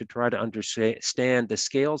me, is to try to understand the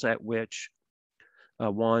scales at which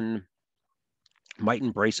one might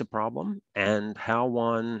embrace a problem, and how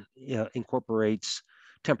one incorporates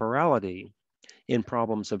temporality in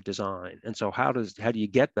problems of design. And so how do you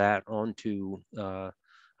get that onto the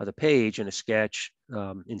page in a sketch,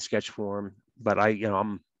 in sketch form? But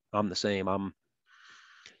I'm the same.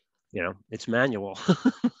 It's manual.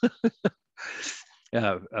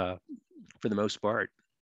 For the most part.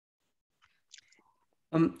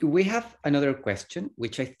 We have another question,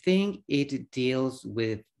 which I think it deals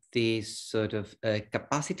with this sort of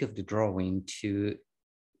capacity of the drawing to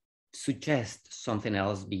suggest something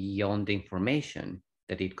else beyond the information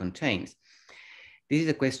that it contains. This is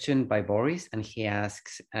a question by Boris, and he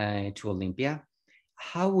asks to Olimpia,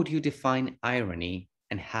 how would you define irony,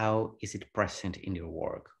 and how is it present in your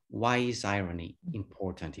work? Why is irony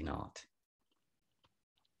important in art?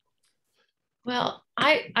 Well,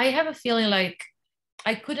 I have a feeling like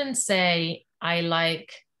I couldn't say I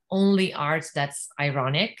like only art that's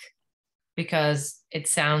ironic, because it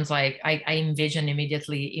sounds like I envision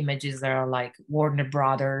immediately images that are like Warner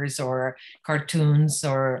Brothers or cartoons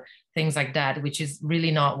or things like that, which is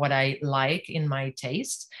really not what I like in my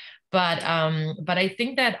taste. But I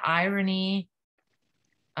think that irony,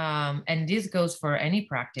 and this goes for any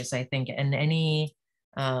practice, I think, and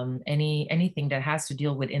anything that has to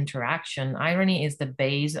deal with interaction. Irony is the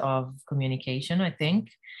base of communication, I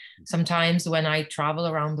think. Sometimes when I travel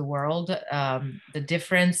around the world, the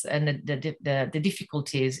difference and the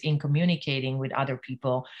difficulties in communicating with other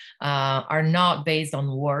people are not based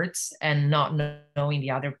on words and not knowing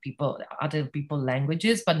the other people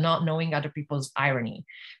languages, but not knowing other people's irony.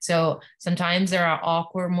 So sometimes there are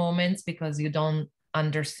awkward moments because you don't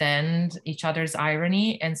understand each other's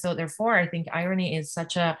irony, and so therefore I think irony is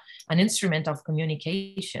such an instrument of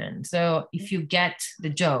communication. So if you get the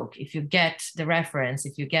joke, if you get the reference,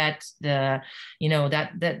 if you get the,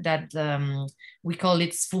 that we call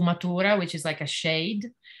it sfumatura, which is like a shade,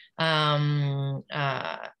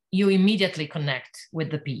 you immediately connect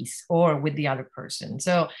with the piece or with the other person.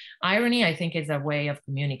 So irony, I think, is a way of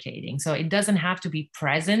communicating. So it doesn't have to be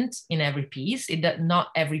present in every piece. Not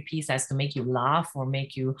every piece has to make you laugh or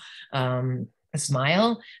make you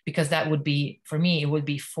smile, because that would be, for me, it would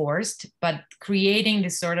be forced. But creating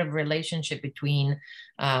this sort of relationship between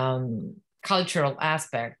cultural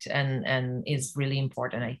aspect and is really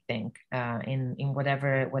important, I think, in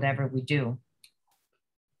whatever we do.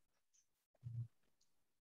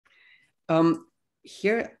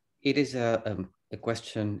 Here it is a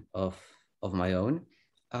question of my own.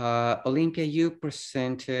 Olimpia,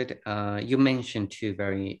 you mentioned two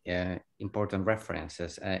very important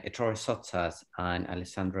references, Ettore Sottsass and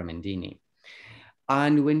Alessandro Mendini.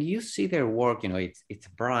 And when you see their work, it's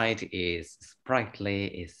bright, is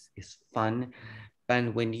sprightly, is fun.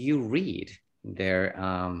 And when you read their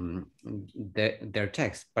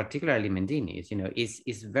text, particularly Mendini's,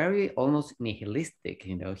 is very almost nihilistic.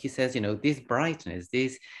 He says, this brightness,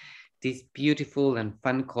 these beautiful and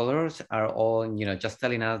fun colors are all, just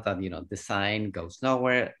telling us that, design goes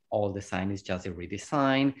nowhere. All design is just a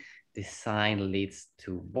redesign. Design leads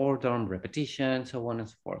to boredom, repetition, so on and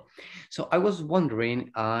so forth. So I was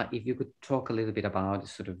wondering if you could talk a little bit about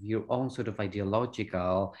sort of your own sort of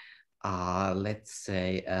ideological let's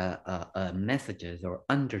say, messages or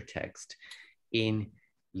undertext in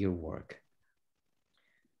your work?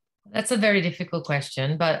 That's a very difficult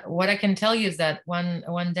question, but what I can tell you is that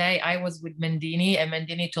one day I was with Mendini, and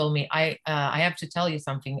Mendini told me, I have to tell you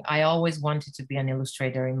something. I always wanted to be an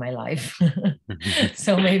illustrator in my life.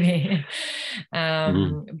 So maybe,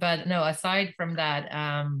 but no, aside from that,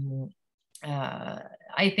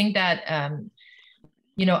 I think that,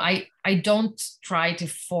 you know, I don't try to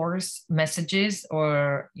force messages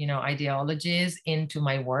or, you know, ideologies into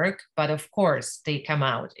my work, but of course they come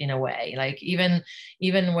out in a way. Like even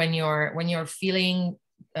when you're feeling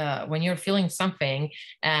something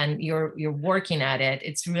and you're working at it,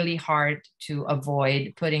 it's really hard to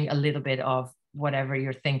avoid putting a little bit of whatever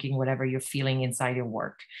you're thinking, whatever you're feeling inside your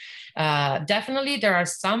work. Definitely, there are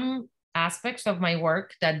some aspects of my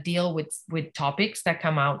work that deal with topics that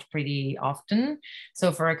come out pretty often.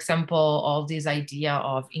 So for example, all this idea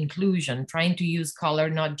of inclusion, trying to use color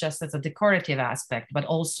not just as a decorative aspect, but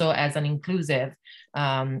also as an inclusive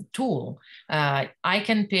tool. I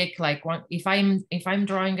can pick like if I'm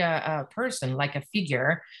drawing a person, like a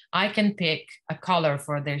figure, I can pick a color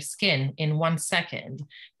for their skin in 1 second,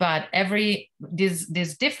 but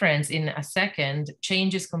this difference in a second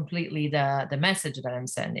changes completely the message that I'm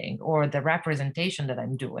sending or the representation that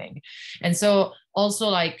I'm doing. And so also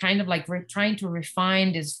like kind of like we're trying to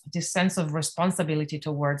refine this sense of responsibility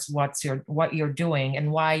towards what you're doing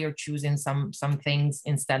and why you're choosing some things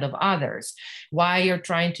instead of others, why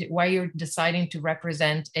you're deciding to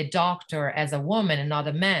represent a doctor as a woman and not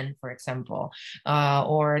a man, for example,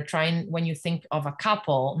 or trying, when you think of a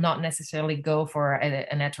couple, not necessarily go for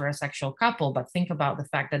an heterosexual couple, but think about the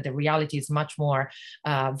fact that the reality is much more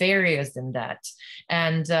various than that.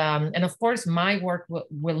 And of course my work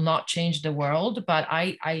will not change the world, but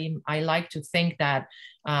I like to think that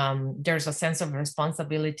there's a sense of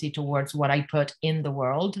responsibility towards what I put in the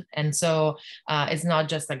world. And so it's not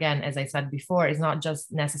just, again, as I said before, it's not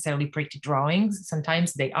just necessarily pretty drawings.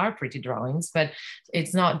 Sometimes they are pretty drawings, but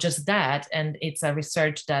it's not just that. And it's a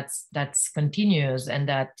research that's continuous and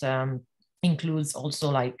that includes also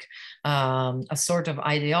like a sort of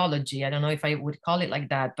ideology. I don't know if I would call it like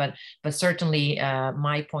that, but certainly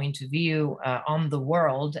my point of view on the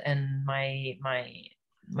world and my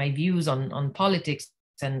views on politics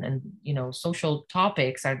and you know, social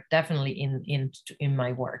topics are definitely in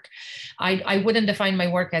my work. I wouldn't define my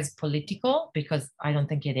work as political because I don't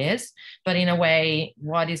think it is, but in a way,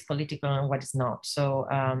 what is political and what is not. So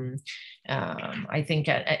I think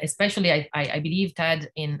especially I believe,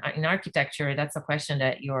 Ted, in architecture, that's a question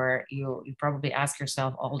that you probably ask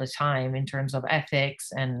yourself all the time in terms of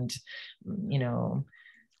ethics and, you know.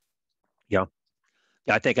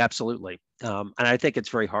 Yeah, I think absolutely. And I think it's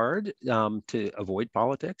very hard to avoid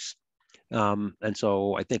politics. And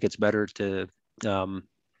so I think it's better to,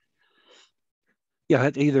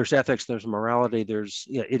 there's ethics, there's morality, there's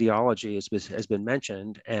ideology has been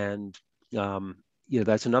mentioned. And,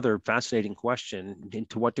 that's another fascinating question. And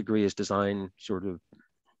to what degree is design sort of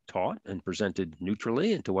taught and presented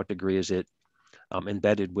neutrally? And to what degree is it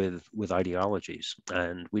embedded with ideologies?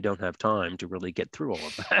 And we don't have time to really get through all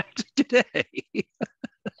of that today.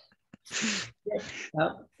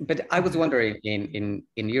 But I was wondering, in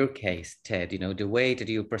your case, Ted, you know, the way that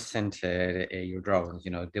you presented your drawings,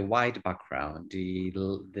 you know, the white background,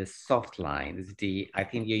 the soft lines, I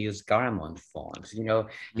think you use Garamond fonts. You know,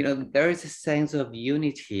 there is a sense of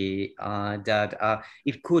unity that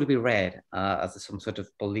it could be read as some sort of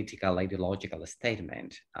political, ideological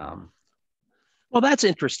statement. Well, that's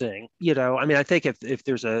interesting. You know, I mean, I think if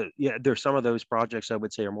there's there's some of those projects I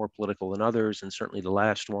would say are more political than others, and certainly the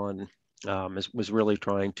last one was really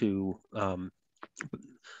trying to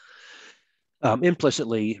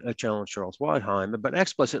implicitly challenge Charles Weidheim, but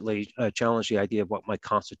explicitly challenge the idea of what might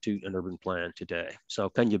constitute an urban plan today. So,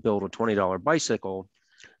 can you build a $20 bicycle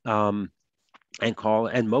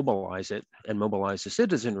and mobilize the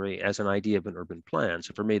citizenry as an idea of an urban plan?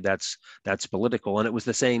 So for me, that's political, and it was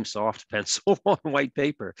the same soft pencil on white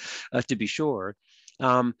paper, to be sure.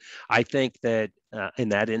 I think that in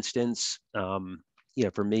that instance,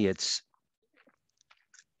 for me, it's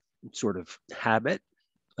sort of habit,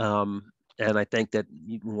 and I think that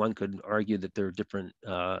one could argue that there are different,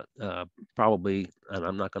 probably, and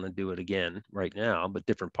I'm not going to do it again right now, but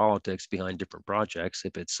different politics behind different projects.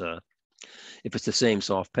 If it's the same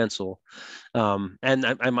soft pencil. And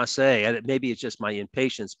I must say, maybe it's just my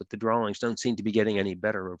impatience, but the drawings don't seem to be getting any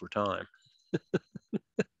better over time.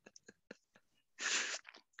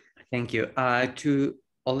 Thank you. To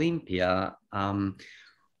Olimpia,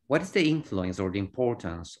 what is the influence or the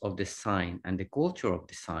importance of design and the culture of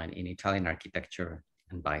design in Italian architecture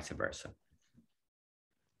and vice versa?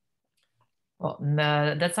 Well,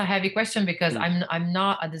 no, that's a heavy question because I'm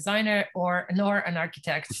not a designer nor an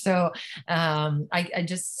architect, so I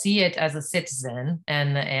just see it as a citizen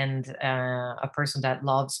and a person that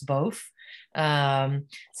loves both. So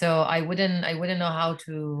I wouldn't know how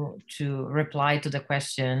to reply to the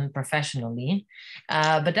question professionally,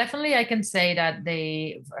 but definitely I can say that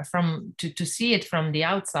they to see it from the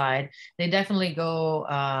outside, they definitely go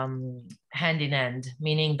hand in hand,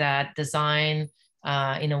 meaning that design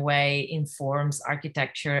in a way informs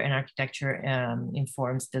architecture and architecture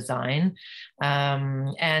informs design.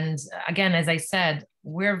 And again, as I said,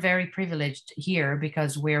 we're very privileged here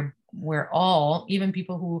because we're all, even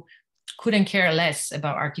people who couldn't care less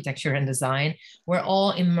about architecture and design, we're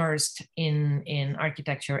all immersed in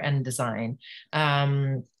architecture and design.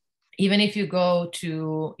 Even if you go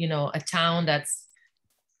to, a town that's,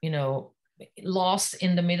 lost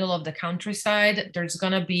in the middle of the countryside, there's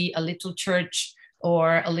gonna be a little church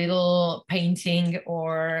or a little painting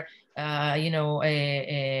or an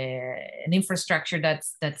infrastructure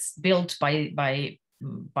that's built by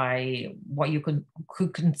what you could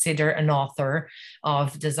consider an author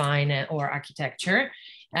of design or architecture.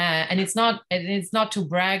 And it's not to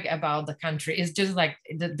brag about the country. It's just like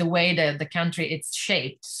the way the country it's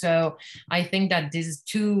shaped. So I think that these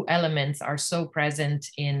two elements are so present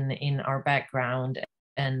in our background,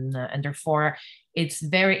 and therefore it's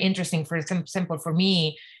very interesting. For example, for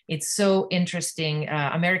me, it's so interesting.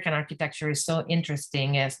 American architecture is so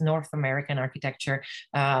interesting as North American architecture.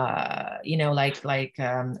 Like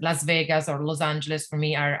Las Vegas or Los Angeles for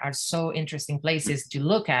me are so interesting places to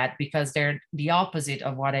look at because they're the opposite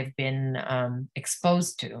of what I've been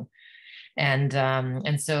exposed to. And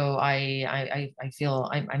so I feel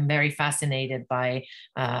I'm very fascinated by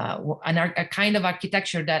a kind of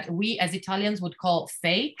architecture that we as Italians would call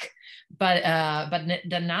fake, but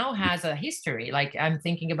that now has a history. Like I'm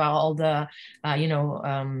thinking about all the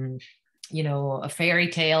fairy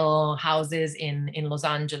tale houses in Los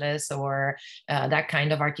Angeles or that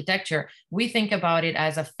kind of architecture. We think about it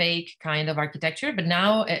as a fake kind of architecture, but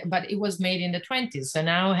it was made in the 20s, so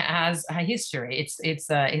now it has a history. It's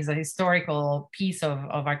a historical piece of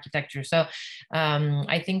architecture. So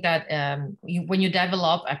I think that when you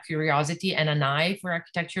develop a curiosity and an eye for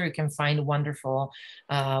architecture, you can find wonderful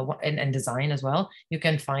and design as well. You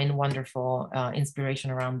can find wonderful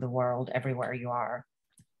inspiration around the world everywhere you are.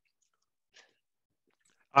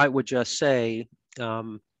 I would just say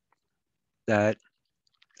that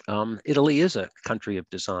Italy is a country of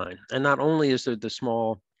design. And not only is there the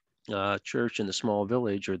small church in the small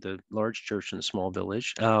village or the large church in the small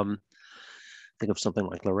village, think of something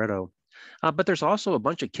like Loreto, but there's also a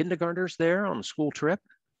bunch of kindergartners there on a school trip.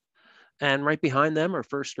 And right behind them are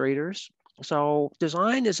first graders. So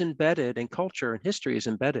design is embedded and culture and history is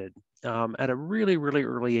embedded at a really, really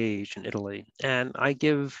early age in Italy. And I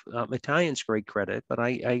give Italians great credit, but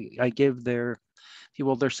I give their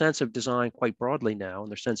sense of design quite broadly now and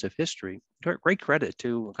their sense of history, great credit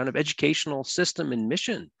to a kind of educational system and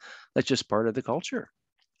mission that's just part of the culture.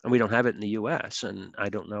 And we don't have it in the US, and I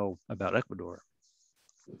don't know about Ecuador.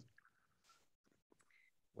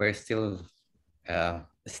 We're still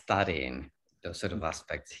studying those sort of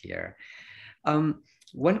aspects here.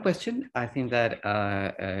 One question I think that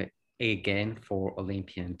again for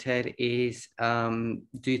Olimpia and Ted is,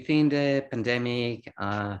 do you think the pandemic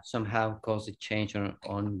somehow caused a change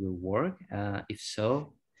on your work? If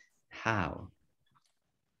so, how?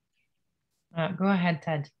 Go ahead,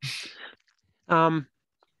 Ted. I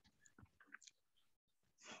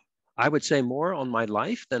would say more on my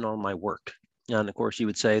life than on my work. And of course, you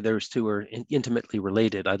would say those two are intimately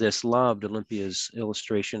related. I just loved Olimpia's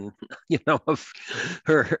illustration, of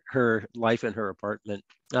her life in her apartment.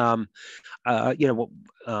 I've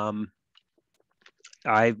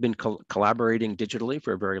been collaborating digitally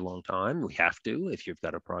for a very long time. We have to. If you've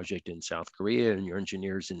got a project in South Korea and your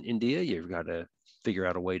engineers in India, you've got to figure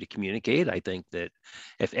out a way to communicate. I think that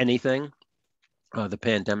if anything, the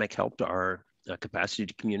pandemic helped our capacity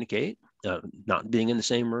to communicate. Not being in the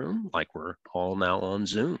same room, like we're all now on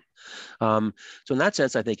Zoom. So in that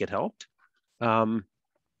sense, I think it helped.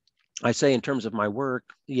 I say in terms of my work,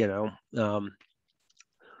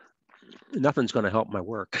 nothing's going to help my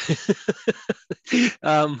work.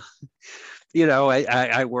 I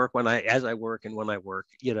work as I work and when I work,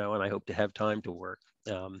 and I hope to have time to work.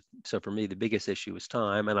 So for me, the biggest issue is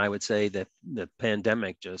time. And I would say that the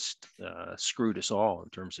pandemic just screwed us all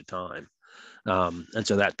in terms of time. And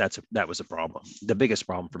so that was a problem. The biggest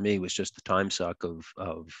problem for me was just the time suck of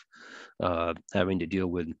having to deal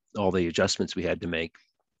with all the adjustments we had to make.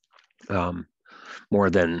 more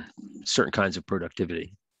than certain kinds of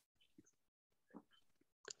productivity.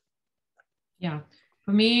 Yeah,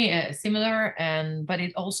 for me, similar, but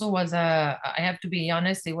it also was I have to be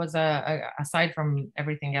honest, it was aside from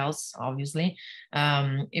everything else, obviously,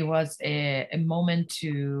 it was a moment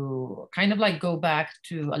to kind of like go back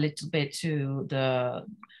to a little bit to the,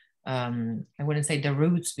 I wouldn't say the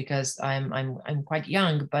roots because I'm quite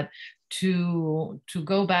young, but to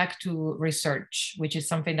go back to research, which is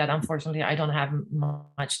something that unfortunately I don't have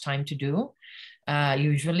much time to do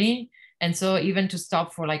usually. And so even to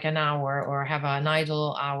stop for like an hour or have an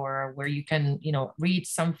idle hour where you can, read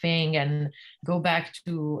something and go back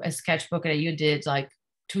to a sketchbook that you did like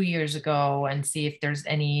 2 years ago and see if there's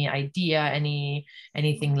any idea,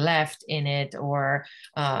 anything left in it, or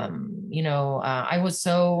I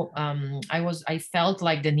felt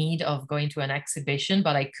like the need of going to an exhibition,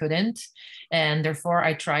 but I couldn't, and therefore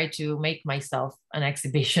I tried to make myself an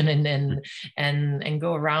exhibition and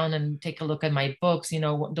go around and take a look at my books,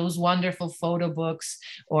 those wonderful photo books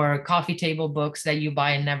or coffee table books that you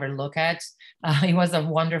buy and never look at. It was a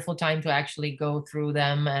wonderful time to actually go through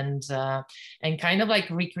them and kind of like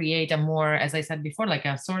recreate a more, as I said before, like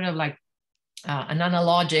a sort of like an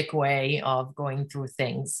analogic way of going through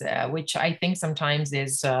things, which I think sometimes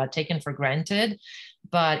is taken for granted,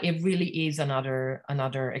 but it really is another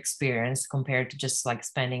experience compared to just like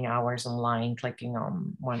spending hours online clicking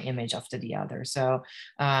on one image after the other. So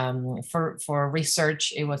for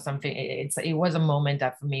research, it was something. It was a moment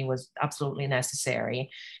that for me was absolutely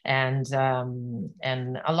necessary, and a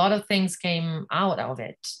lot of things came out of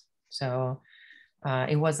it. So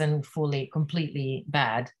it wasn't completely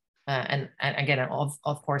bad. And again,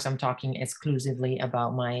 of course, I'm talking exclusively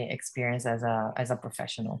about my experience as a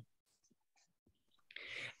professional.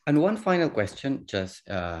 And one final question, just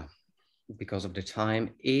because of the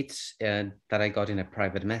time, it's that I got in a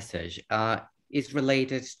private message. Is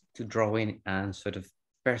related to drawing and sort of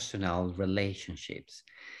personal relationships.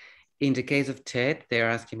 In the case of TED, they're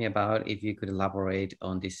asking me about if you could elaborate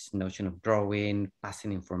on this notion of drawing,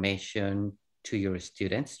 passing information to your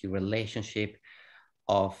students, your relationship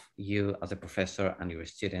of you as a professor and your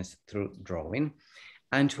students through drawing.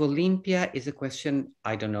 And to Olimpia is a question,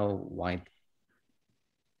 I don't know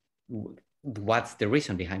what's the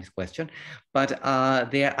reason behind this question, but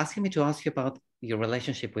they are asking me to ask you about your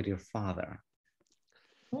relationship with your father.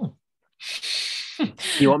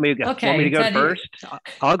 You want me to go, go first?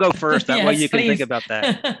 I'll go first. That way you can think about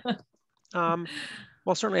that.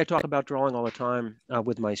 Well, certainly I talk about drawing all the time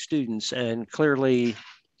with my students, and clearly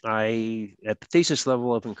at the thesis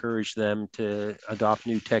level, I've encouraged them to adopt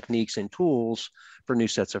new techniques and tools for new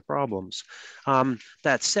sets of problems.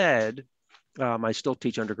 That said, I still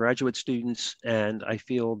teach undergraduate students, and I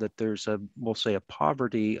feel that there's we'll say a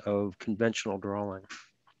poverty of conventional drawing.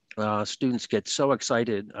 Students get so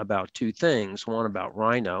excited about two things. One, about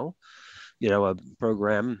Rhino, a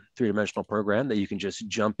program, three-dimensional program that you can just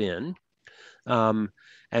jump in and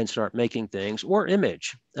start making things, or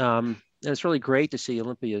image. And it's really great to see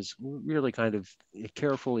Olimpia's really kind of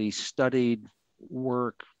carefully studied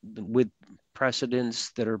work with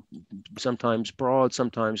precedents that are sometimes broad,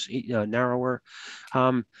 sometimes narrower.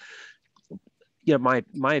 My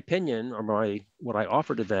opinion, or what I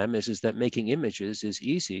offer to them is that making images is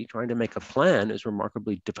easy. Trying to make a plan is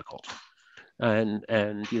remarkably difficult. And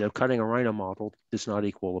cutting a Rhino model does not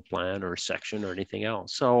equal a plan or a section or anything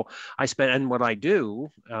else. So and what I do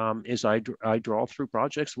is I draw through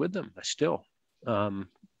projects with them still, I'll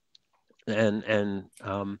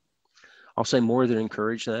say more than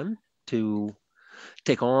encourage them to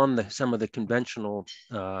take on some of the conventional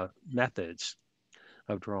methods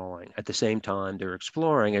of drawing. At the same time, they're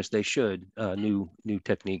exploring, as they should, new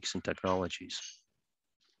techniques and technologies.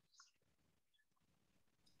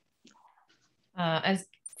 As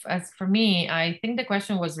for me, I think the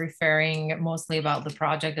question was referring mostly about the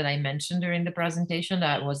project that I mentioned during the presentation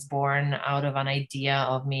that was born out of an idea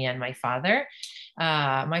of me and my father.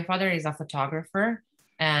 My father is a photographer,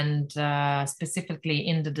 and specifically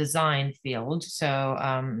in the design field. So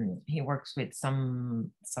he works with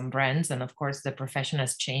some brands, and of course the profession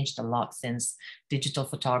has changed a lot since digital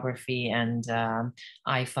photography and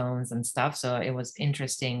iPhones and stuff. So it was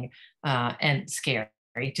interesting and scary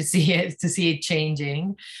to see it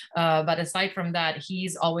changing. But aside from that,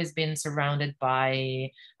 he's always been surrounded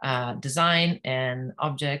by design and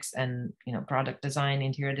objects and product design,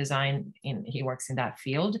 interior design. He works in that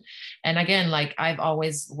field. And again, like I've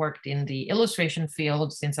always worked in the illustration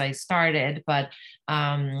field since I started, but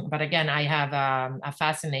again, I have a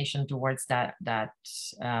fascination towards that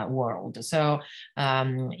world. So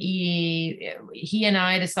he and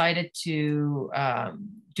I decided to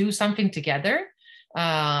do something together.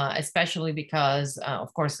 especially because,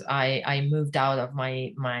 of course, I moved out of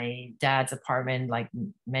my dad's apartment like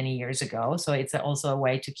many years ago. So it's also a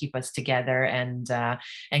way to keep us together and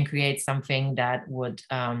create something that would,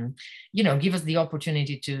 you know, give us the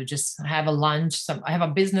opportunity to just have a lunch. Have a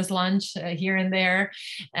business lunch here and there,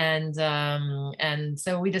 and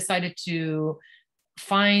so we decided to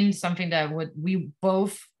find something that we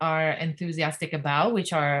both are enthusiastic about,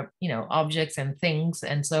 which are, you know, objects and things.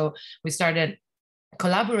 And so we started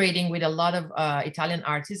collaborating with a lot of Italian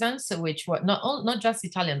artisans, which were not just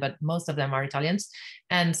Italian, but most of them are Italians.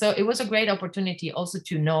 And so it was a great opportunity also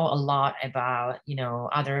to know a lot about, you know,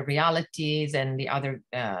 other realities and the other,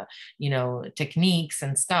 you know, techniques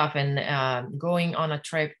and stuff. And going on a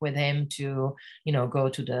trip with him to, you know, go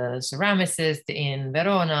to the ceramicist in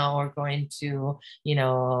Verona, or going to, you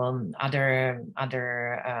know,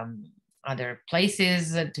 other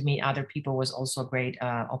places to meet other people was also a great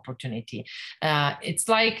opportunity. It's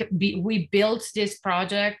like we built this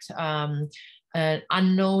project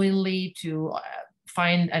unknowingly to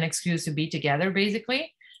find an excuse to be together,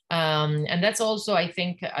 basically. And that's also, I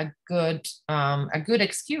think, a good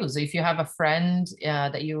excuse. If you have a friend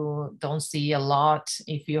that you don't see a lot,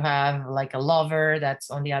 if you have like a lover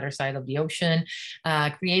that's on the other side of the ocean,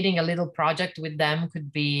 creating a little project with them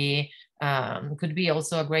could be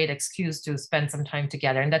also a great excuse to spend some time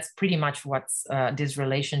together. And that's pretty much what this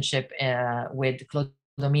relationship with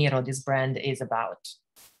Clodomiro, this brand, is about.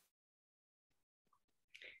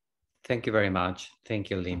 Thank you very much. Thank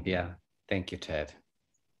you, Olimpia. Thank you, Ted.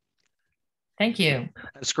 Thank you.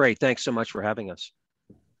 That's great. Thanks so much for having us.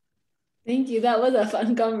 Thank you. That was a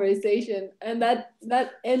fun conversation. And that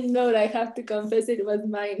end note, I have to confess, it was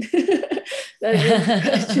mine.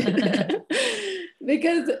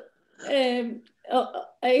 Because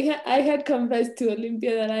I had confessed to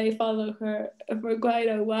Olimpia that I followed her for quite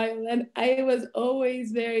a while, and I was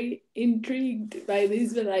always very intrigued by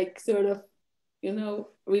this, like, sort of, you know,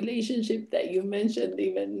 relationship that you mentioned,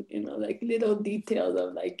 even, you know, like little details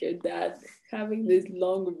of like your dad having this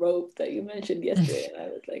long rope that you mentioned yesterday. And I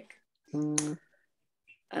was like,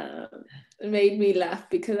 it made me laugh,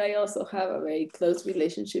 because I also have a very close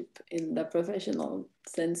relationship in the professional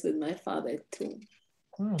sense with my father too.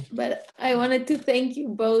 But I wanted to thank you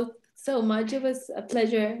both so much. It was a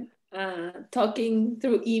pleasure talking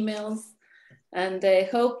through emails, and I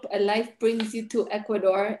hope life brings you to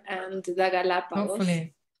Ecuador and the Galapagos.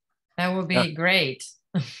 Hopefully. That would be great.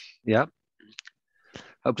 Yep.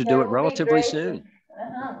 Hope to do it relatively soon.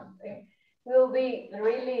 It will be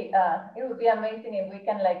really, it would be amazing if we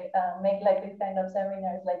can like make like this kind of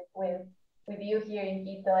seminars like with you here in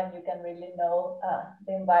Quito, and you can really know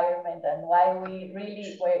the environment and why we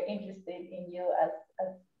really were interested in you as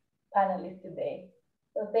panelists today.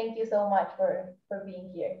 So thank you so much for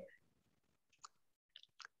being here.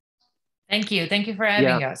 Thank you. Thank you for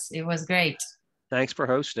having us. It was great. Thanks for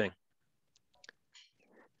hosting.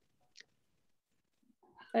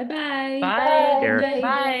 Bye-bye. Bye. Bye.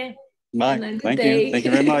 Bye. Bye. Thank you. Thank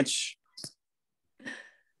you very much.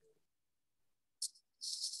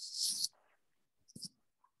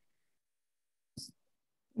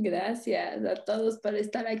 Gracias a todos por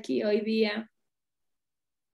estar aquí hoy día.